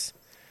think it's,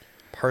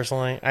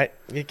 personally,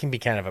 it can be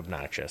kind of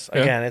obnoxious.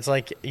 Again, it's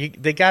like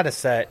they got to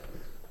set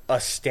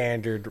a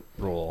standard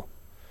rule.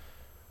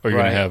 Or you're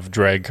going to have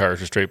drag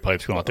cars or straight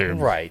pipes going out there and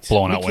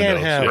blowing out windows. You can't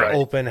have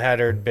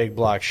open-headered, big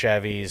block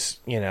Chevys,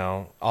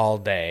 all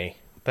day.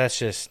 That's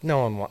just,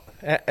 no one wants.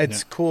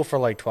 It's cool for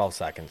like 12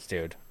 seconds,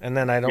 dude. And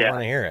then I don't want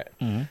to hear it,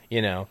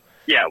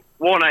 Yeah,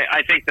 well, and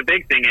I think the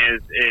big thing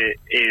is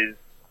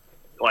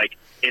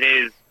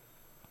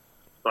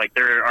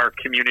there are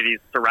communities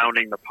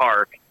surrounding the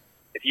park.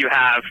 If you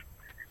have,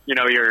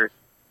 your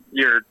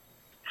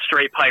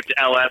straight piped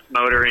LS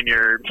motor in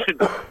your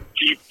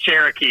Jeep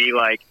Cherokee,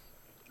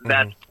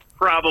 that's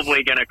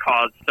probably going to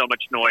cause so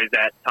much noise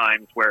at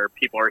times where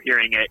people are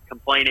hearing it,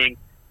 complaining,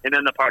 and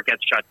then the park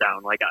gets shut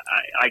down.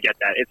 I get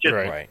that. It's just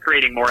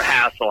creating more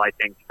hassle, I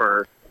think,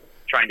 for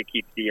trying to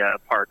keep the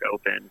park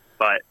open.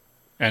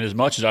 And as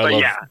much as I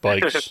love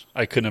bikes,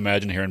 I couldn't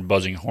imagine hearing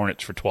buzzing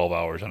hornets for 12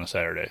 hours on a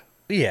Saturday.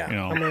 Yeah.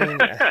 I mean,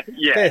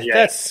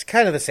 that's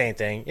kind of the same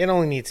thing. It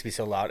only needs to be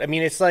so loud. I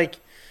mean, it's like,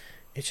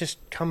 it's just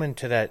coming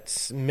to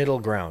that middle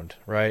ground,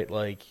 right?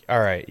 Like, all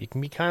right, you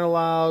can be kind of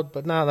loud,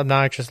 but not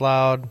obnoxious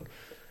loud.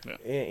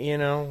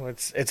 Yeah.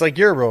 It's like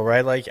your rule,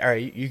 right? Like, all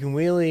right, you can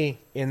wheelie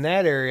in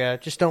that area,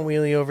 just don't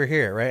wheelie over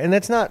here, right? And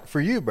that's not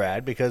for you,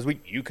 Brad, because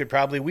you could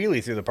probably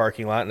wheelie through the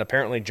parking lot and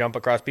apparently jump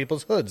across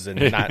people's hoods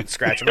and not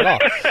scratch them at all.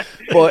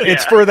 Well,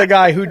 it's for the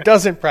guy who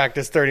doesn't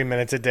practice 30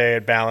 minutes a day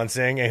at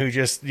balancing and who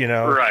just,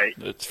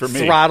 it's for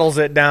me. Throttles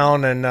it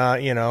down and,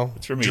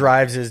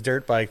 drives his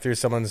dirt bike through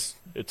someone's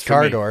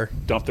car door.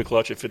 Dump the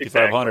clutch at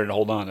 5,500 and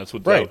hold on. That's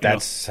what. Right.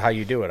 That's how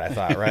you do it. I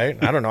thought.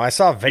 Right. I don't know. I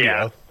saw a video.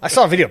 Yeah. I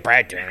saw a video of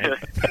Brad doing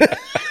it.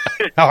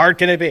 How hard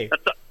can it be?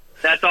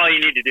 That's all you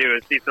need to do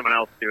is see someone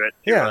else do it.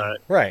 To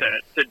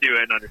do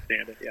it and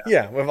understand it. Yeah.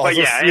 Yeah. We've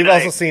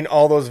also seen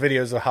all those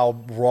videos of how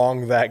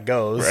wrong that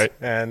goes,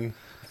 and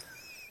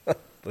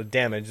the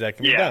damage that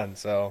can be done.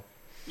 So.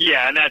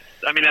 Yeah, and that's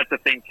the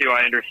thing too.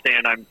 I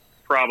understand. I'm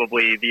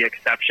probably the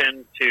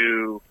exception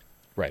to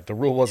Right. The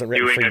rule wasn't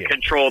written for doing you. a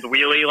controlled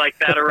wheelie like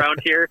that around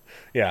here.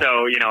 Yeah.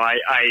 So,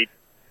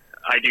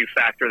 I do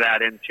factor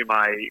that into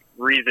my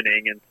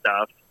reasoning and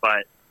stuff,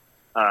 but,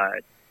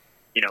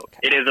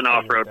 it is an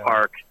off-road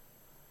park.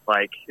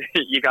 Like,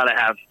 you got to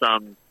have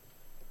some,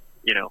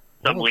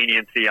 some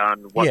leniency on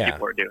what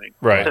people are doing.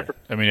 Right.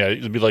 I mean,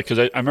 it'd be like, because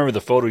I remember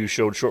the photo you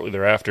showed shortly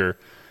thereafter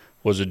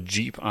was a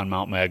Jeep on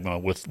Mount Magma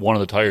with one of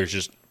the tires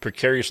just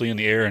precariously in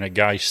the air and a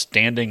guy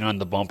standing on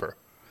the bumper.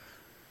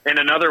 And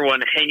another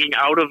one hanging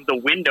out of the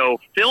window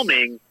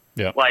filming,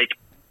 like,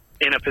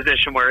 in a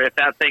position where if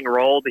that thing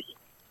rolled,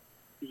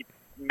 he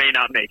may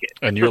not make it.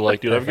 And you're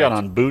like, dude, I've got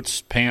on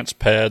boots, pants,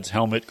 pads,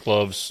 helmet,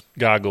 gloves,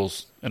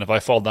 goggles, and if I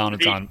fall down,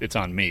 it's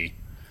on me.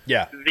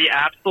 Yeah. The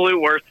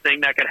absolute worst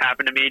thing that could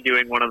happen to me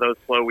doing one of those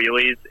slow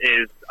wheelies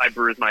is I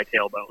bruise my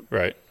tailbone.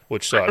 Right,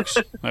 which sucks.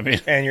 I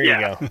mean, and your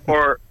ego.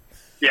 or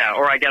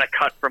I get a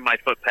cut from my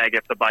foot peg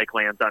if the bike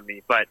lands on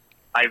me. But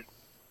I've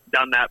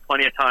done that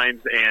plenty of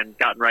times and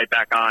gotten right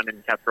back on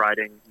and kept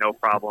riding, no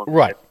problem.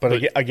 Right,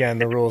 but again,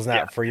 the rule's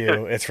not for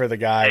you. It's for the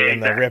guy in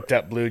the ripped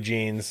up blue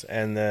jeans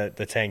and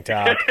the tank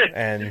top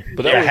and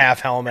the half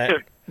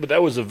helmet. But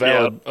that was a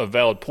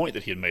valid point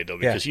that he had made, though,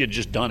 because he had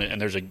just done it,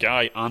 and there's a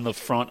guy on the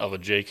front of a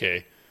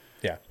JK,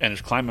 and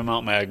it's climbing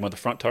Mount Magma. The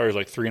front tire is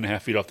like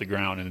 3.5 feet off the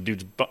ground, and the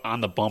dude's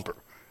on the bumper.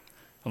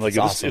 I'm like,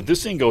 if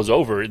this thing goes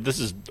over, this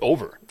is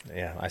over.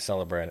 Yeah, I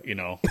celebrate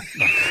it.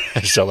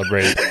 I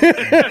celebrate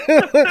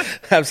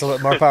it.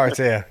 Absolutely, more power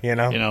to you.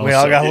 We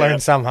all got to learn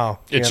somehow.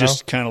 It's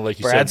just kind of like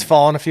you Brad's said.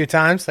 fallen a few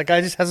times. That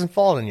guy just hasn't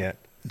fallen yet.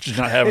 Just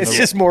not having. It's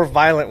just more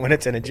violent when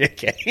it's in a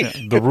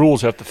JK. The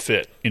rules have to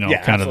fit, kind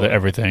absolutely. of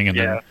everything. And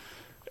then,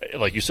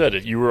 like you said,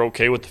 if you were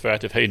okay with the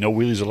fact of, hey, no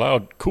wheelies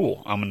allowed,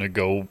 cool. I'm going to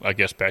go, I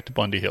guess, back to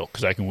Bundy Hill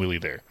because I can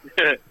wheelie there.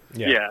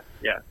 Yeah.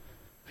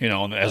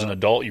 And as an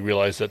adult, you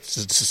realize that's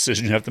a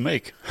decision you have to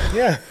make.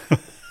 Yeah.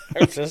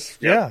 It's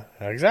just,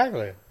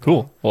 exactly.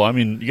 Cool. Well, I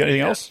mean, you got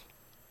anything else?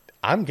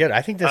 I'm good.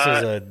 I think this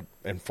is an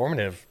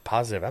informative,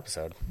 positive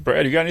episode.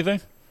 Brad, you got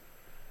anything?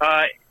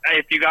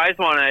 If you guys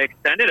want to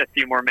extend it a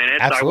few more minutes,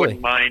 Absolutely. I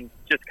wouldn't mind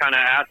just kind of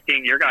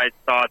asking your guys'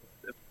 thoughts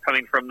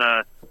coming from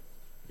the,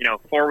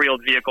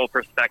 four-wheeled vehicle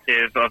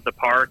perspective of the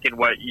park and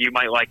what you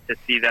might like to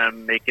see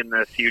them make in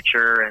the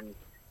future. And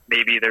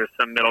maybe there's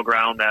some middle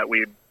ground that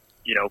we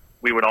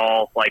would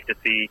all like to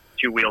see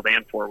two-wheeled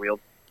and four-wheeled.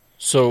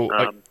 So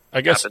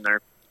I guess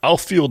there. I'll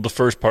field the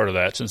first part of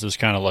that since it's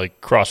kind of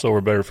like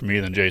crossover better for me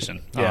than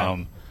Jason. Yeah.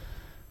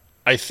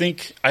 I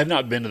think I've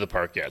not been to the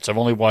park yet, so I've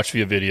only watched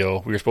via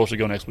video. We were supposed to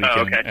go next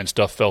weekend, and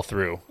stuff fell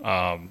through.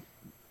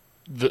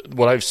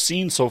 What I've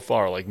seen so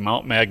far, like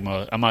Mount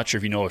Magma, I'm not sure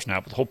if you know this now,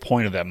 but the whole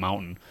point of that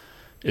mountain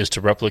is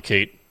to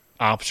replicate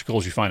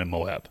obstacles you find in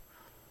Moab.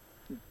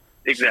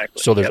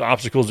 Exactly. So there's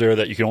obstacles there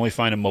that you can only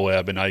find in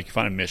Moab, and now you can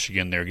find in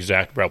Michigan. They're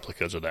exact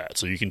replicas of that.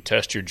 So you can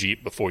test your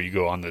Jeep before you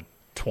go on the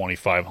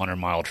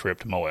 2,500-mile trip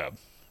to Moab.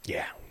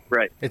 Yeah.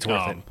 Right. It's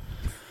worth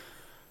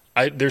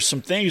it. There's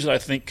some things that I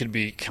think could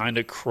be kind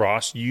of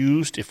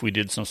cross-used if we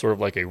did some sort of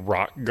like a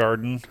rock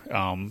garden,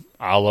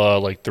 a la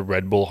like the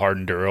Red Bull Hard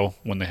Enduro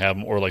when they have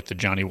them, or like the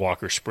Johnny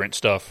Walker Sprint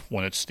stuff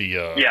when it's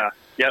the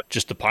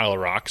just the pile of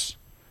rocks.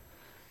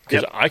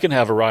 Because I can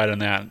have a ride on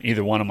that in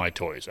either one of my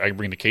toys. I can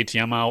bring the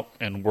KTM out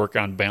and work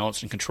on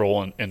balance and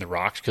control in the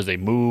rocks because they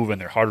move and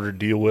they're harder to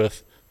deal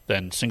with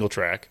than single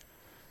track.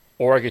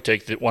 Or I could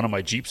take one of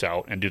my Jeeps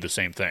out and do the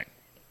same thing.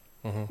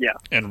 Mm-hmm. Yeah.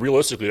 And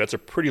realistically, that's a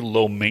pretty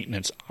low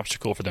maintenance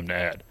obstacle for them to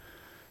add.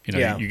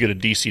 You get a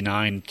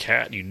DC-9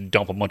 Cat and you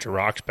dump a bunch of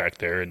rocks back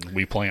there and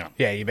we play on.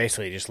 Yeah, you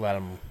basically just let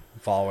them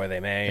fall where they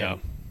may.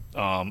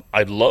 Yeah.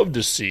 I'd love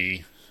to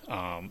see,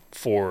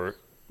 for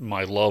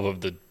my love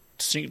of the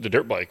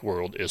dirt bike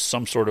world, is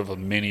some sort of a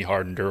mini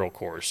hard enduro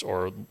course,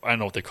 or I don't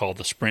know what they call it,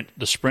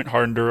 the sprint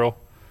hard enduro.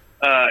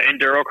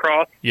 Enduro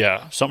cross.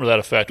 Yeah, something to that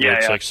effect. Where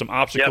it's like some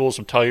obstacles,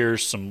 some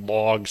tires, some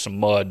logs, some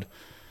mud,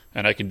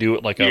 and I can do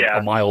it like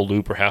a mile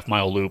loop or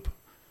half-mile loop.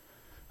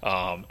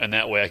 And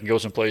that way I can go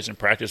someplace and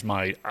practice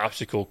my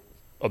obstacle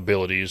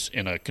abilities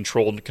in a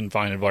controlled and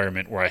confined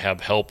environment where I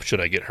have help should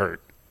I get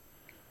hurt.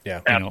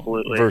 Yeah,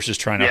 absolutely. Versus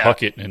trying to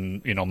huck it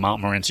in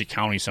Mount Morenci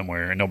County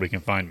somewhere and nobody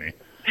can find me.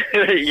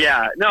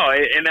 Yeah, no,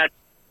 and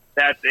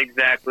that's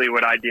exactly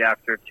what I'd be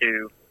after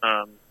too,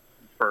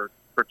 for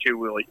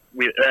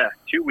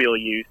two-wheel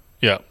use.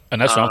 Yeah,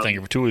 and that's what I'm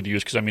thinking for two-wheel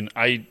use, because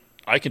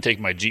I can take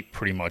my Jeep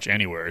pretty much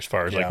anywhere as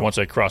far as like once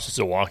I cross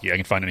the Zilwaukee, I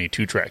can find any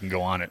two-track and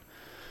go on it.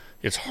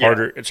 It's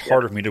harder. It's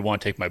harder for me to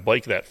want to take my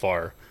bike that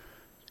far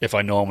if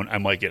I know I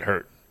might get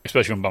hurt,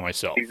 especially when I'm by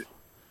myself.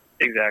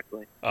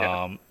 Exactly.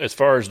 Yeah. As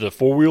far as the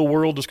four-wheel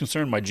world is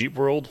concerned, my Jeep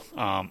world,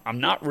 I'm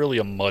not really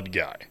a mud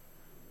guy.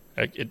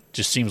 It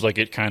just seems like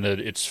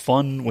it's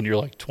fun when you're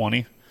like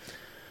 20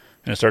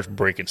 and it starts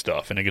breaking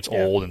stuff and it gets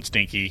old and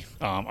stinky.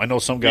 I know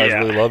some guys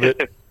really love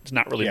it. It's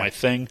not really my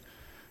thing.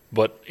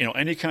 But,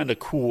 any kind of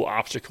cool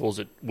obstacles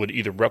that would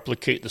either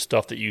replicate the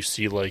stuff that you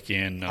see like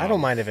in... I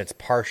don't mind if it's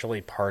partially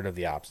part of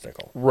the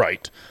obstacle.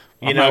 Right.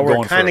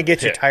 Where it kind of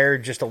gets your tire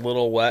just a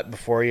little wet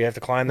before you have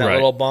to climb that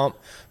little bump.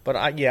 But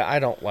I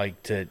don't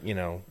like to,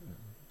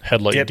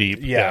 headlight deep.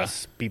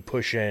 Yes, be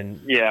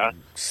pushing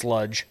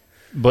sludge.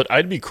 But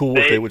I'd be cool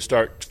if they would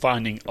start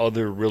finding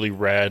other really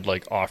rad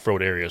like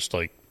off-road areas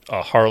like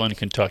Harlan,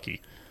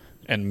 Kentucky,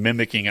 and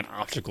mimicking an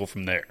obstacle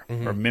from there,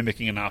 or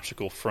mimicking an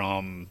obstacle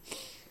from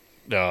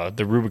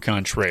the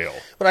Rubicon Trail.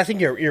 But I think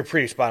you're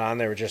pretty spot on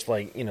there with just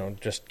like,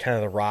 just kind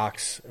of the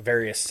rocks,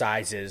 various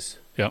sizes.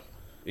 Yep.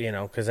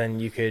 Because then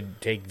you could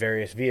take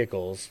various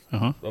vehicles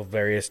of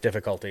various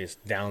difficulties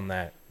down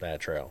that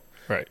trail.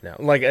 Right. Now,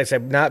 like I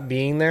said, not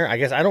being there, I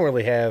guess I don't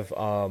really have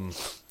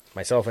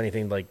myself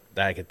anything like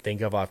that I could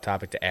think of off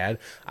topic to add.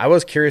 I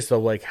was curious though,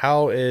 like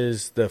how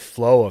is the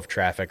flow of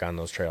traffic on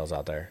those trails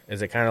out there?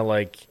 Is it kind of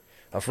like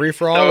a free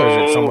for all,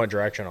 or is it somewhat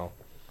directional?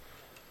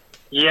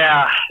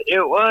 Yeah,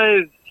 it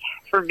was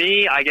for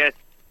me. I guess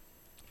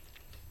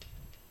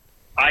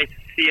I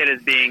see it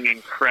as being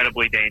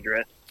incredibly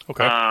dangerous.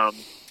 Okay.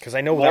 Because I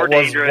know that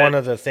was one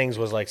of the things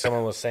was like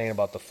someone was saying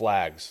about the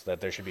flags,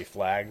 that there should be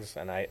flags,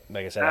 and like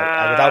I said,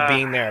 without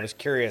being there, I was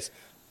curious.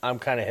 I'm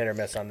kind of hit or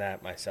miss on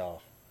that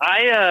myself.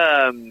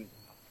 I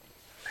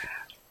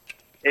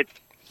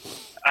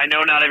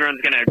know not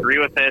everyone's going to agree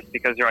with this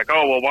because you're like,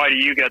 oh, well, why do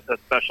you get the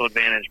special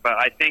advantage? But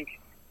I think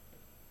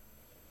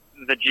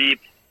the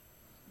Jeeps,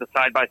 the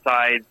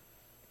side-by-sides,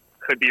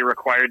 could be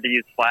required to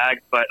use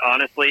flags. But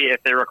honestly,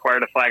 if they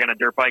required a flag on a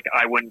dirt bike,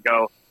 I wouldn't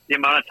go. The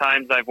amount of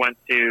times I've went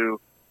to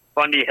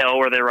Bundy Hill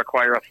where they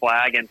require a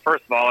flag, and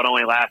first of all, it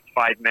only lasts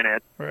 5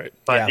 minutes. Right.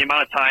 But the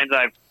amount of times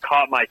I've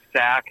caught my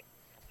sack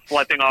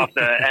slipping off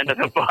the end of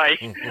the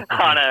bike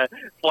on a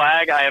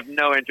flag, I have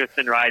no interest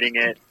in riding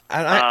it.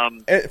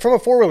 From a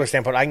four-wheeler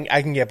standpoint,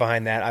 I can get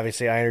behind that.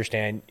 Obviously, I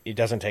understand it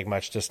doesn't take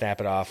much to snap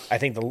it off. I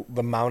think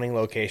the mounting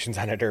locations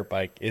on a dirt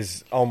bike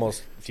is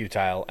almost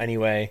futile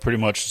anyway. Pretty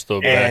much the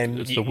back. And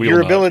it's the wheel your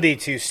nut. Ability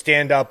to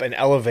stand up and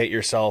elevate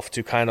yourself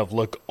to kind of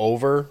look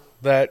over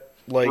that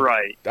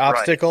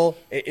obstacle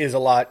is a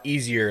lot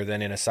easier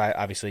than in a side.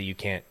 Obviously, you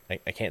can't.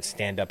 I can't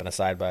stand up in a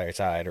side by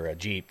side or a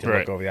Jeep to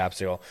look over the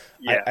obstacle.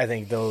 Yeah. I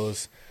think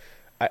those.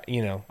 I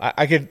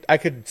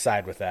could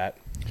side with that.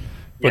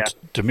 But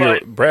to me,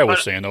 what Brad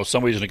was saying, though,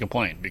 somebody's going to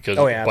complain because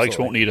bikes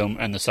won't need them,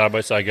 and the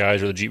side-by-side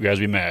guys or the Jeep guys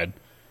will be mad.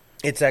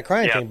 It's that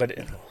crying thing, but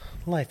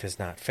life is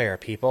not fair,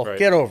 people. Right.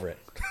 Get over it.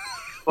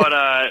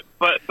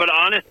 But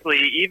honestly,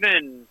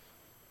 even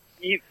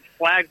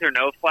flags or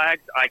no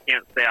flags, I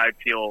can't say I'd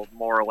feel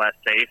more or less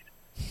safe.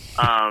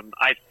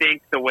 I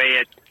think the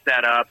way it's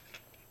set up,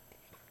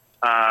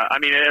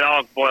 it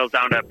all boils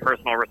down to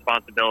personal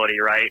responsibility,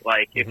 right?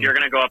 Like, if you're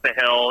going to go up a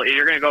hill, if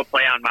you're going to go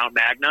play on Mount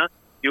Magna,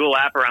 do a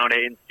lap around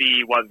it and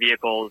see what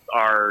vehicles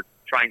are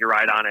trying to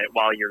ride on it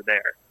while you're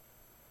there.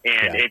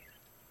 And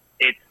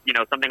it's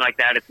something like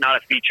that. It's not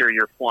a feature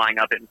you're flying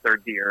up in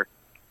third gear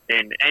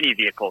in any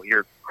vehicle.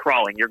 You're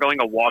crawling. You're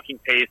going a walking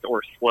pace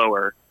or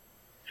slower.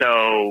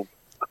 So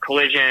a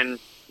collision,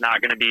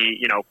 not going to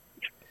be,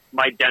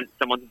 might dent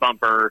someone's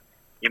bumper.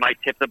 You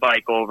might tip the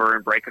bike over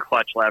and break a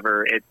clutch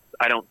lever.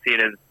 I don't see it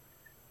as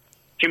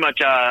too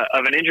much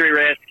of an injury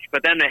risk.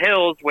 But then the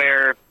hills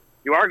where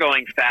you are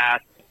going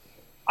fast,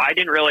 I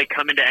didn't really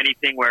come into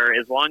anything where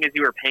as long as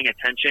you were paying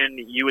attention,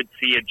 you would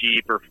see a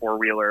Jeep or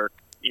four-wheeler,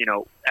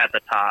 at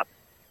the top.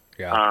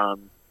 Yeah.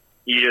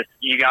 You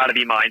got to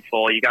be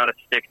mindful. You got to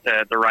stick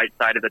to the right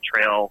side of the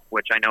trail,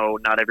 which I know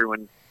not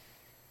everyone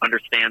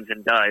understands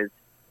and does.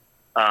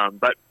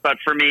 But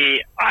for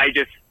me, I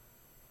just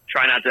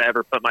try not to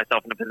ever put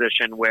myself in a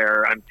position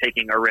where I'm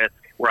taking a risk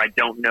where I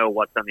don't know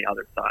what's on the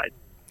other side.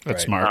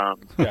 That's smart.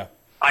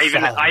 I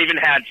even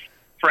had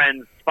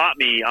friends spot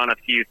me on a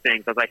few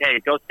things. I was like, hey,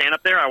 go stand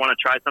up there. I want to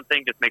try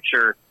something. Just make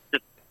sure,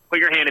 just put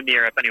your hand in the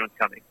air if anyone's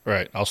coming.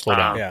 Right. I'll slow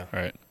down.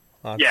 Right.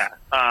 And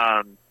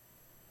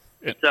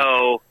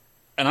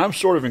I'm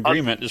sort of in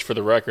agreement, just for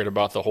the record,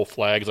 about the whole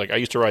flags. Like, I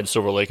used to ride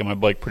Silver Lake on my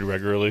bike pretty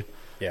regularly.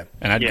 Yeah.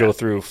 And I'd go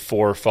through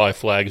 4 or 5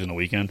 flags in a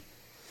weekend.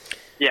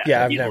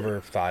 Yeah, I've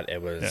never thought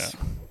it was... Yeah.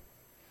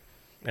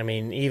 I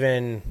mean,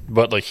 even...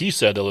 But like he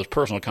said, though, there's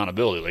personal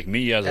accountability. Like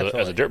me as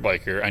a dirt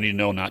biker, I need to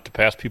know not to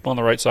pass people on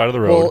the right side of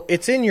the road. Well,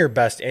 it's in your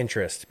best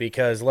interest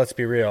because, let's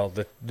be real,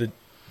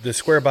 the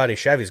square body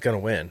Chevy's going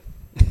to win.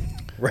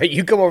 Right?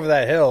 You come over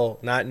that hill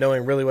not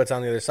knowing really what's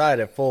on the other side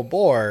at full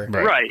bore.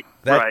 Right.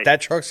 That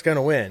truck's going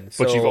to win.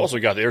 But you've also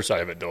got the other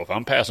side of it, though. If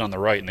I'm passing on the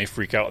right and they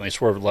freak out and they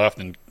swerve left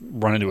and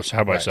run into a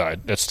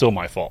side-by-side, that's still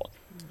my fault.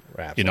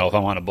 Absolutely. If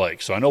I'm on a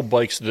bike. So I know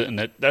bikes,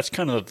 and that's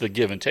kind of the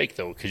give and take,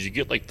 though, because you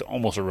get like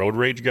almost a road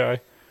rage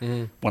guy.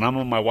 Mm-hmm. When I'm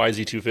on my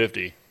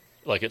YZ250,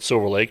 like at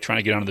Silver Lake, trying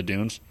to get onto the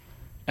dunes,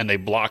 and they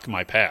block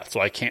my path,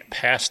 so I can't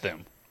pass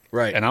them.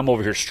 Right. And I'm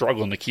over here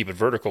struggling to keep it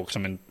vertical because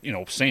I'm in,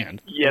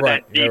 sand. Yeah,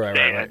 that deep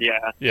sand,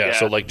 Yeah,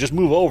 so like just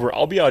move over.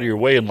 I'll be out of your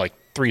way in like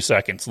 3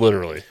 seconds,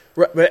 literally.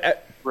 Right,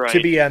 but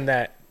to be on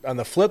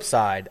the flip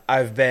side,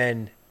 I've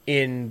been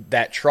in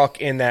that truck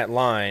in that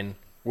line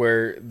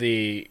where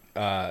the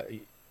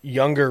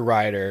younger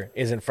rider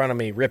is in front of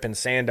me ripping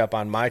sand up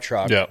on my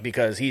truck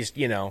because he's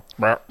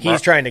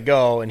trying to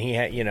go and he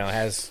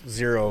has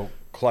zero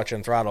clutch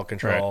and throttle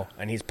control,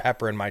 and he's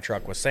peppering my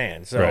truck with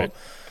sand. So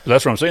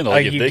that's what I'm saying. Though.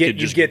 Like, if they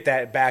you get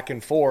that back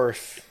and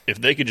forth.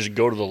 If they could just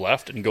go to the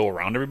left and go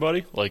around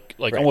everybody, like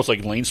almost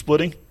like lane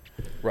splitting.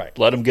 Right.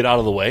 Let them get out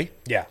of the way.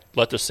 Yeah.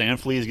 Let the sand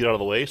fleas get out of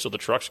the way so the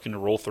trucks can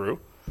roll through.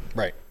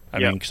 Right. I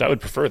mean, because I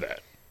would prefer that.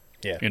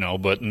 Yeah.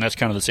 And that's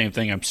kind of the same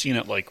thing. I'm seeing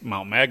it like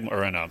Mount Magma,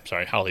 or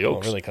Holly Oaks.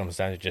 Well, it really comes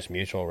down to just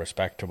mutual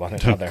respect to one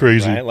another.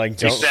 Crazy. Right? Like,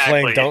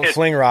 don't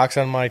fling rocks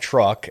on my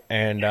truck,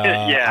 and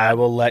I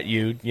will let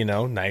you,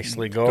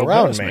 nicely go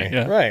around me.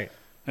 Yeah. Right.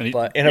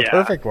 But in a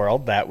perfect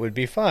world, that would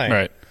be fine.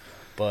 Right.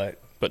 But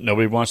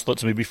nobody wants to let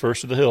somebody be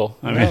first to the hill.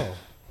 I mean,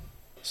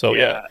 so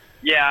yeah.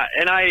 Yeah,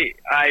 and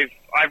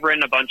I've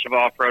ridden a bunch of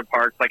off-road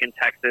parks. Like in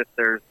Texas,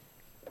 there's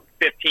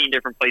 15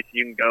 different places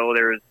you can go.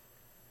 There's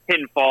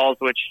Hidden Falls,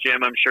 which,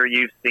 Jim, I'm sure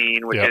you've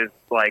seen, which is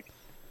like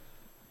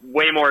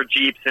way more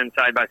Jeeps and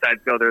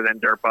side-by-sides go there than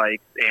dirt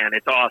bikes, and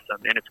it's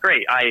awesome, and it's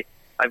great.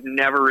 I've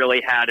never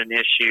really had an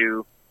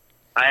issue.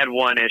 I had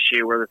one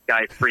issue where this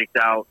guy freaked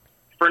out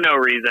for no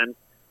reason.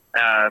 He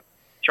was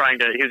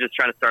just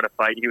trying to start a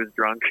fight. He was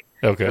drunk.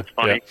 Okay. It's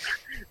funny.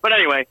 Yeah. But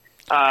anyway,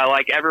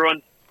 like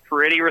everyone's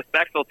pretty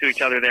respectful to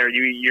each other there.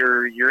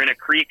 You're in a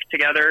creek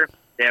together.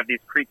 They have these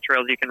creek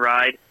trails you can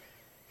ride.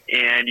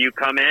 And you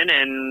come in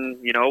and,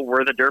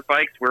 we're the dirt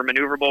bikes. We're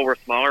maneuverable. We're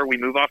smaller. We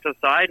move off to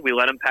the side. We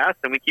let them pass,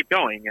 and we keep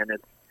going. And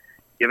it's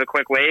give a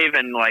quick wave,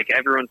 and, like,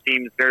 everyone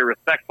seems very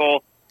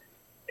respectful.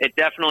 It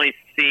definitely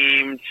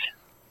seemed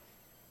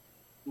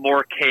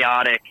more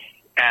chaotic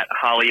at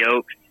Holly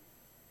Oaks.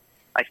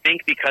 I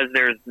think because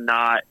there's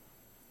not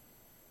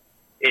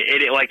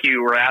it like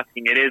you were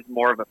asking, it is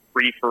more of a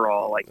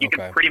free-for-all. Like, you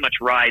can pretty much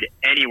ride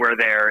anywhere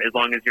there as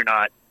long as you're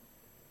not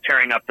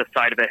tearing up the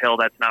side of a hill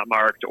that's not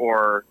marked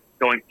or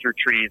going through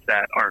trees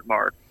that aren't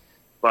marked.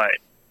 But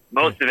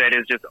most of it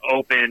is just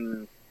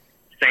open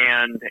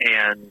sand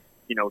and,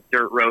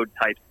 dirt road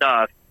type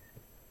stuff.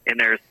 And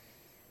there's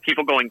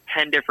people going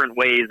 10 different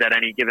ways at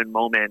any given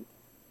moment.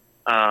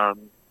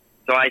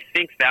 So I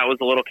think that was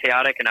a little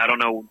chaotic, and I don't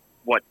know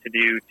what to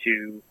do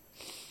to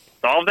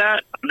solve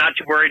that. I'm not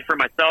too worried for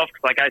myself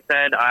because, like I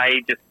said,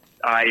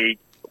 I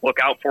look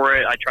out for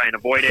it. I try and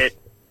avoid it.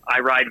 I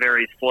ride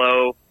very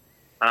slow,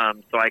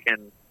 so I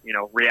can,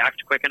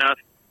 react quick enough.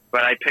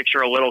 But I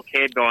picture a little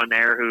kid going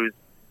there who's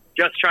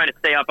just trying to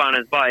stay up on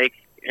his bike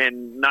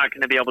and not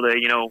going to be able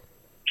to,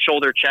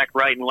 shoulder check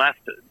right and left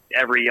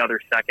every other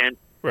second.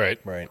 Right.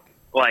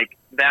 Like,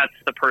 that's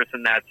the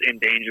person that's in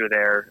danger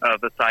there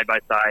of a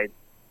side-by-side,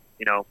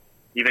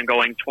 even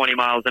going 20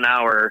 miles an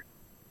hour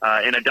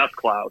in a dust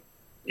cloud.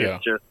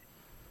 It's just...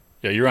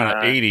 Yeah, you're on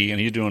an 80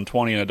 and he's doing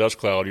 20 in a dust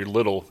cloud. You're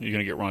little, you're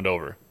going to get run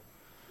over.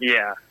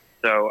 Yeah.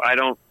 So I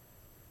don't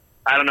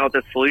know what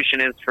the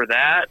solution is for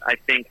that. I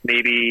think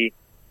maybe...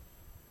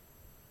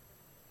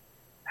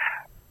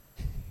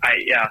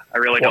 I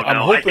really don't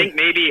know. I think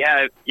maybe...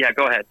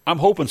 go ahead. I'm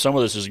hoping some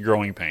of this is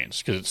growing pains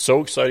because it's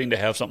so exciting to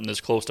have something this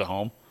close to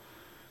home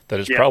that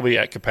it's probably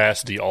at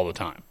capacity all the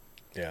time.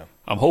 Yeah.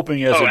 I'm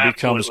hoping as it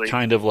becomes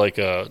kind of like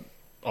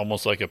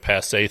almost like a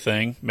passé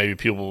thing, maybe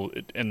people,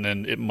 and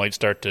then it might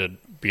start to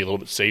be a little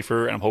bit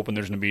safer. And I'm hoping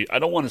there's going to be, I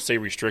don't want to say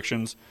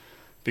restrictions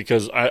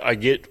because I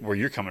get where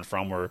you're coming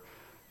from, where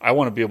I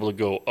want to be able to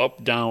go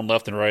up, down,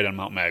 left, and right on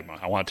Mount Magma.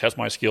 I want to test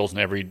my skills in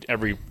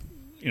every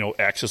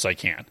axis I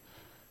can.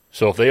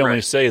 So if they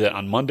only say that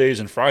on Mondays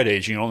and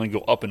Fridays you can only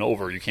go up and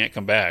over, you can't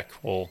come back,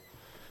 well,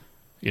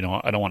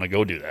 I don't want to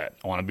go do that.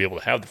 I want to be able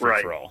to have the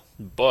free-for-all.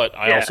 But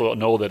I also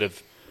know that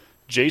if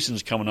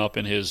Jason's coming up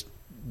in his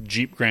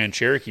Jeep Grand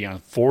Cherokee on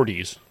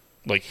 40s,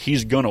 like,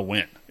 he's going to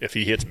win if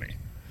he hits me.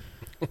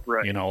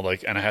 Right.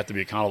 And I have to be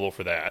accountable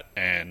for that.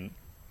 And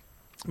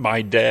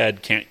my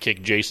dad can't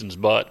kick Jason's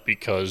butt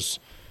because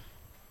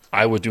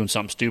I was doing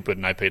something stupid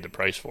and I paid the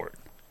price for it.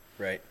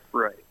 Right.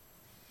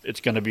 It's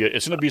going to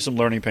be some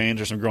learning pains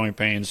or some growing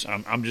pains.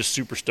 I'm just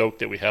super stoked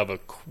that we have a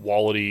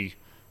quality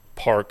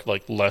park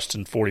like less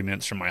than 40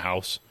 minutes from my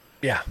house.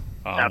 Yeah.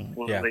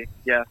 Absolutely.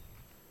 Yeah,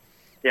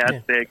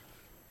 it's big.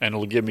 And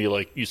it'll give me,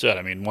 like you said,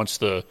 I mean, once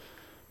the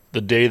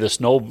day the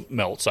snow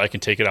melts, I can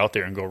take it out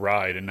there and go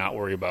ride and not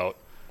worry about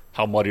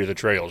how muddy are the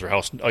trails or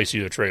how icy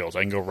are the trails.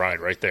 I can go ride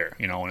right there,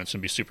 and it's going to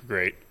be super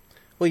great.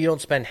 Well, you don't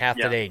spend half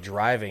the day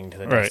driving to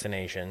the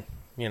destination.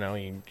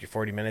 You're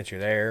 40 minutes, you're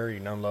there, you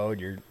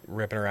unload, you're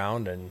ripping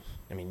around, and,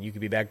 I mean, you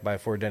could be back by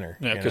before dinner.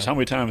 Yeah, because how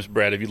many times,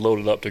 Brad, have you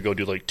loaded up to go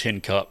do, like,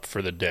 Tin Cup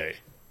for the day?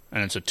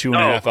 And it's a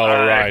 2.5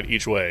 hour ride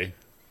each way.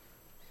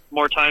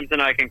 More times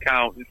than I can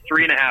count.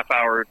 3.5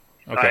 hours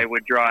I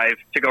would drive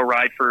to go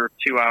ride for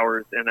 2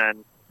 hours and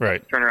then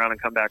turn around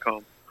and come back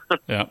home.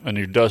 Yeah, and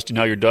you're dusty.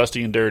 Now you're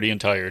dusty and dirty and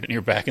tired, and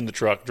you're back in the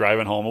truck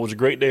driving home. It was a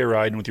great day of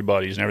riding with your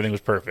buddies, and everything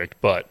was perfect,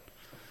 but,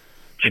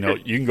 you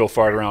can go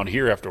fart around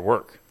here after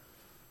work.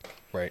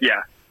 Right.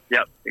 Yeah.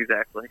 Yep.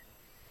 Exactly.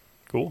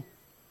 Cool.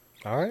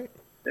 All right.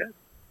 Yeah.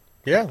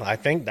 Yeah, I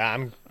think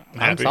I'm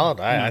solid.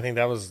 I think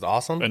that was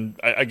awesome. And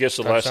I guess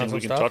the last thing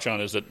we can touch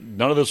on is that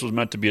none of this was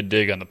meant to be a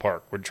dig on the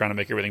park. We're trying to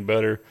make everything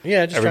better.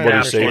 Yeah, just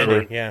everybody's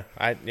safer. Yeah.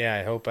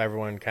 I hope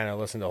everyone kind of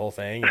listened to the whole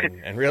thing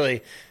and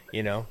really,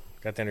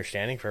 got the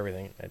understanding for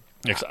everything.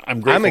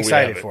 I'm grateful. I'm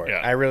excited we have for it.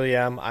 Yeah. I really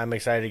am. I'm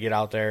excited to get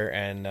out there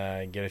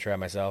and get a try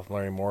myself,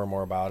 learning more and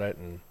more about it,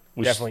 and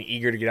definitely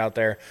eager to get out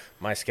there.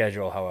 My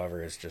schedule,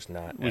 however, is just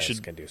not we as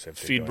should conducive.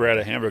 To feed Brad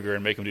a hamburger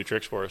and make him do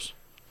tricks for us.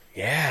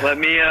 Yeah. Let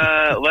me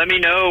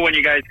know when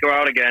you guys go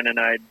out again, and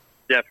I'd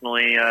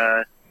definitely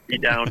be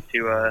down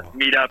to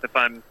meet up if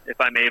I'm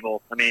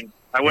able. I mean,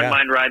 I wouldn't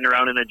mind riding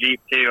around in a Jeep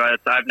too.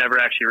 I've never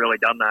actually really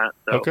done that.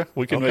 So Okay,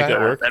 we can make that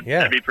work.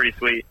 That'd be pretty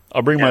sweet.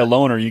 I'll bring my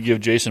loaner. You give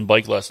Jason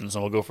bike lessons,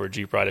 and we'll go for a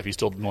Jeep ride if he's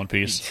still in one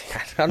piece.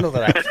 I don't know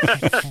that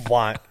I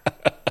want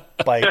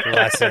bike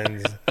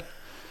lessons.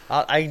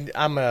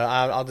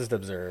 I'll just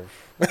observe.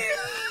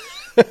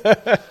 You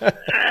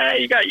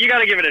got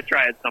to give it a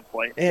try at some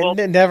point.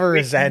 It never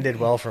has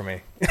ended well for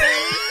me.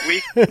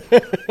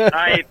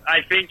 I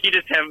think you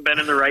just haven't been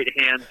in the right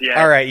hands yet.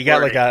 All right, you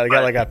got like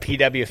a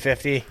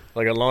PW50,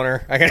 like a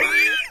loaner.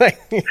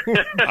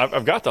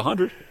 I've got the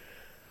 100.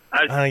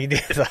 You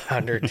did the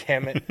 100.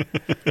 Damn it!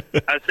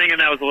 I was thinking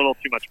that was a little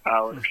too much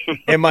power.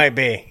 It might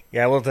be.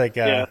 Yeah, we'll take.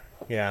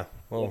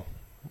 We'll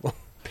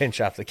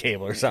pinch off the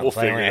cable or something. We'll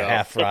figure only it out.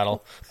 half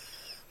throttle.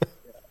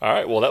 All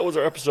right, well, that was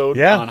our episode.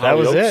 Yeah, on that Howie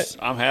was Oaks. it.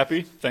 I'm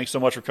happy. Thanks so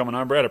much for coming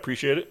on, Brad. I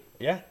appreciate it.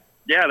 Yeah.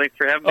 Yeah, thanks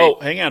for having me. Oh,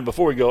 hang on.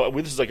 Before we go,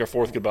 this is like our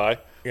fourth goodbye.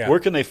 Yeah.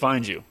 Where can they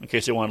find you in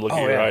case they want to look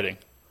at your riding?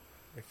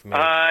 So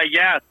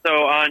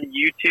on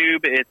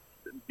YouTube, it's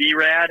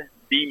BRAD,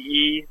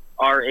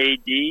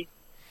 BERAD.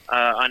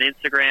 On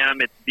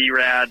Instagram, it's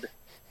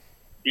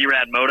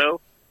BRAD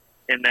Moto.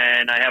 And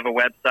then I have a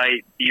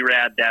website,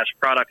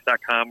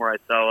 brad-products.com, where I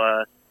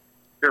sell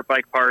dirt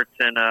bike parts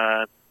and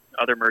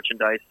other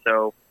merchandise.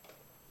 So,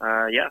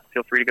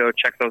 feel free to go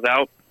check those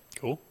out.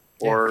 Cool.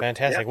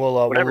 Fantastic.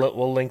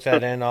 We'll link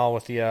that in all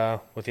with the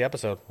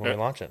episode when we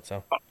launch it.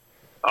 So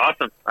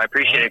awesome. I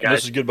appreciate it, guys. And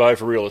this is goodbye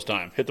for real this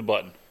time. Hit the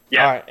button.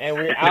 Yeah. All right, and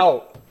we're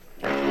out.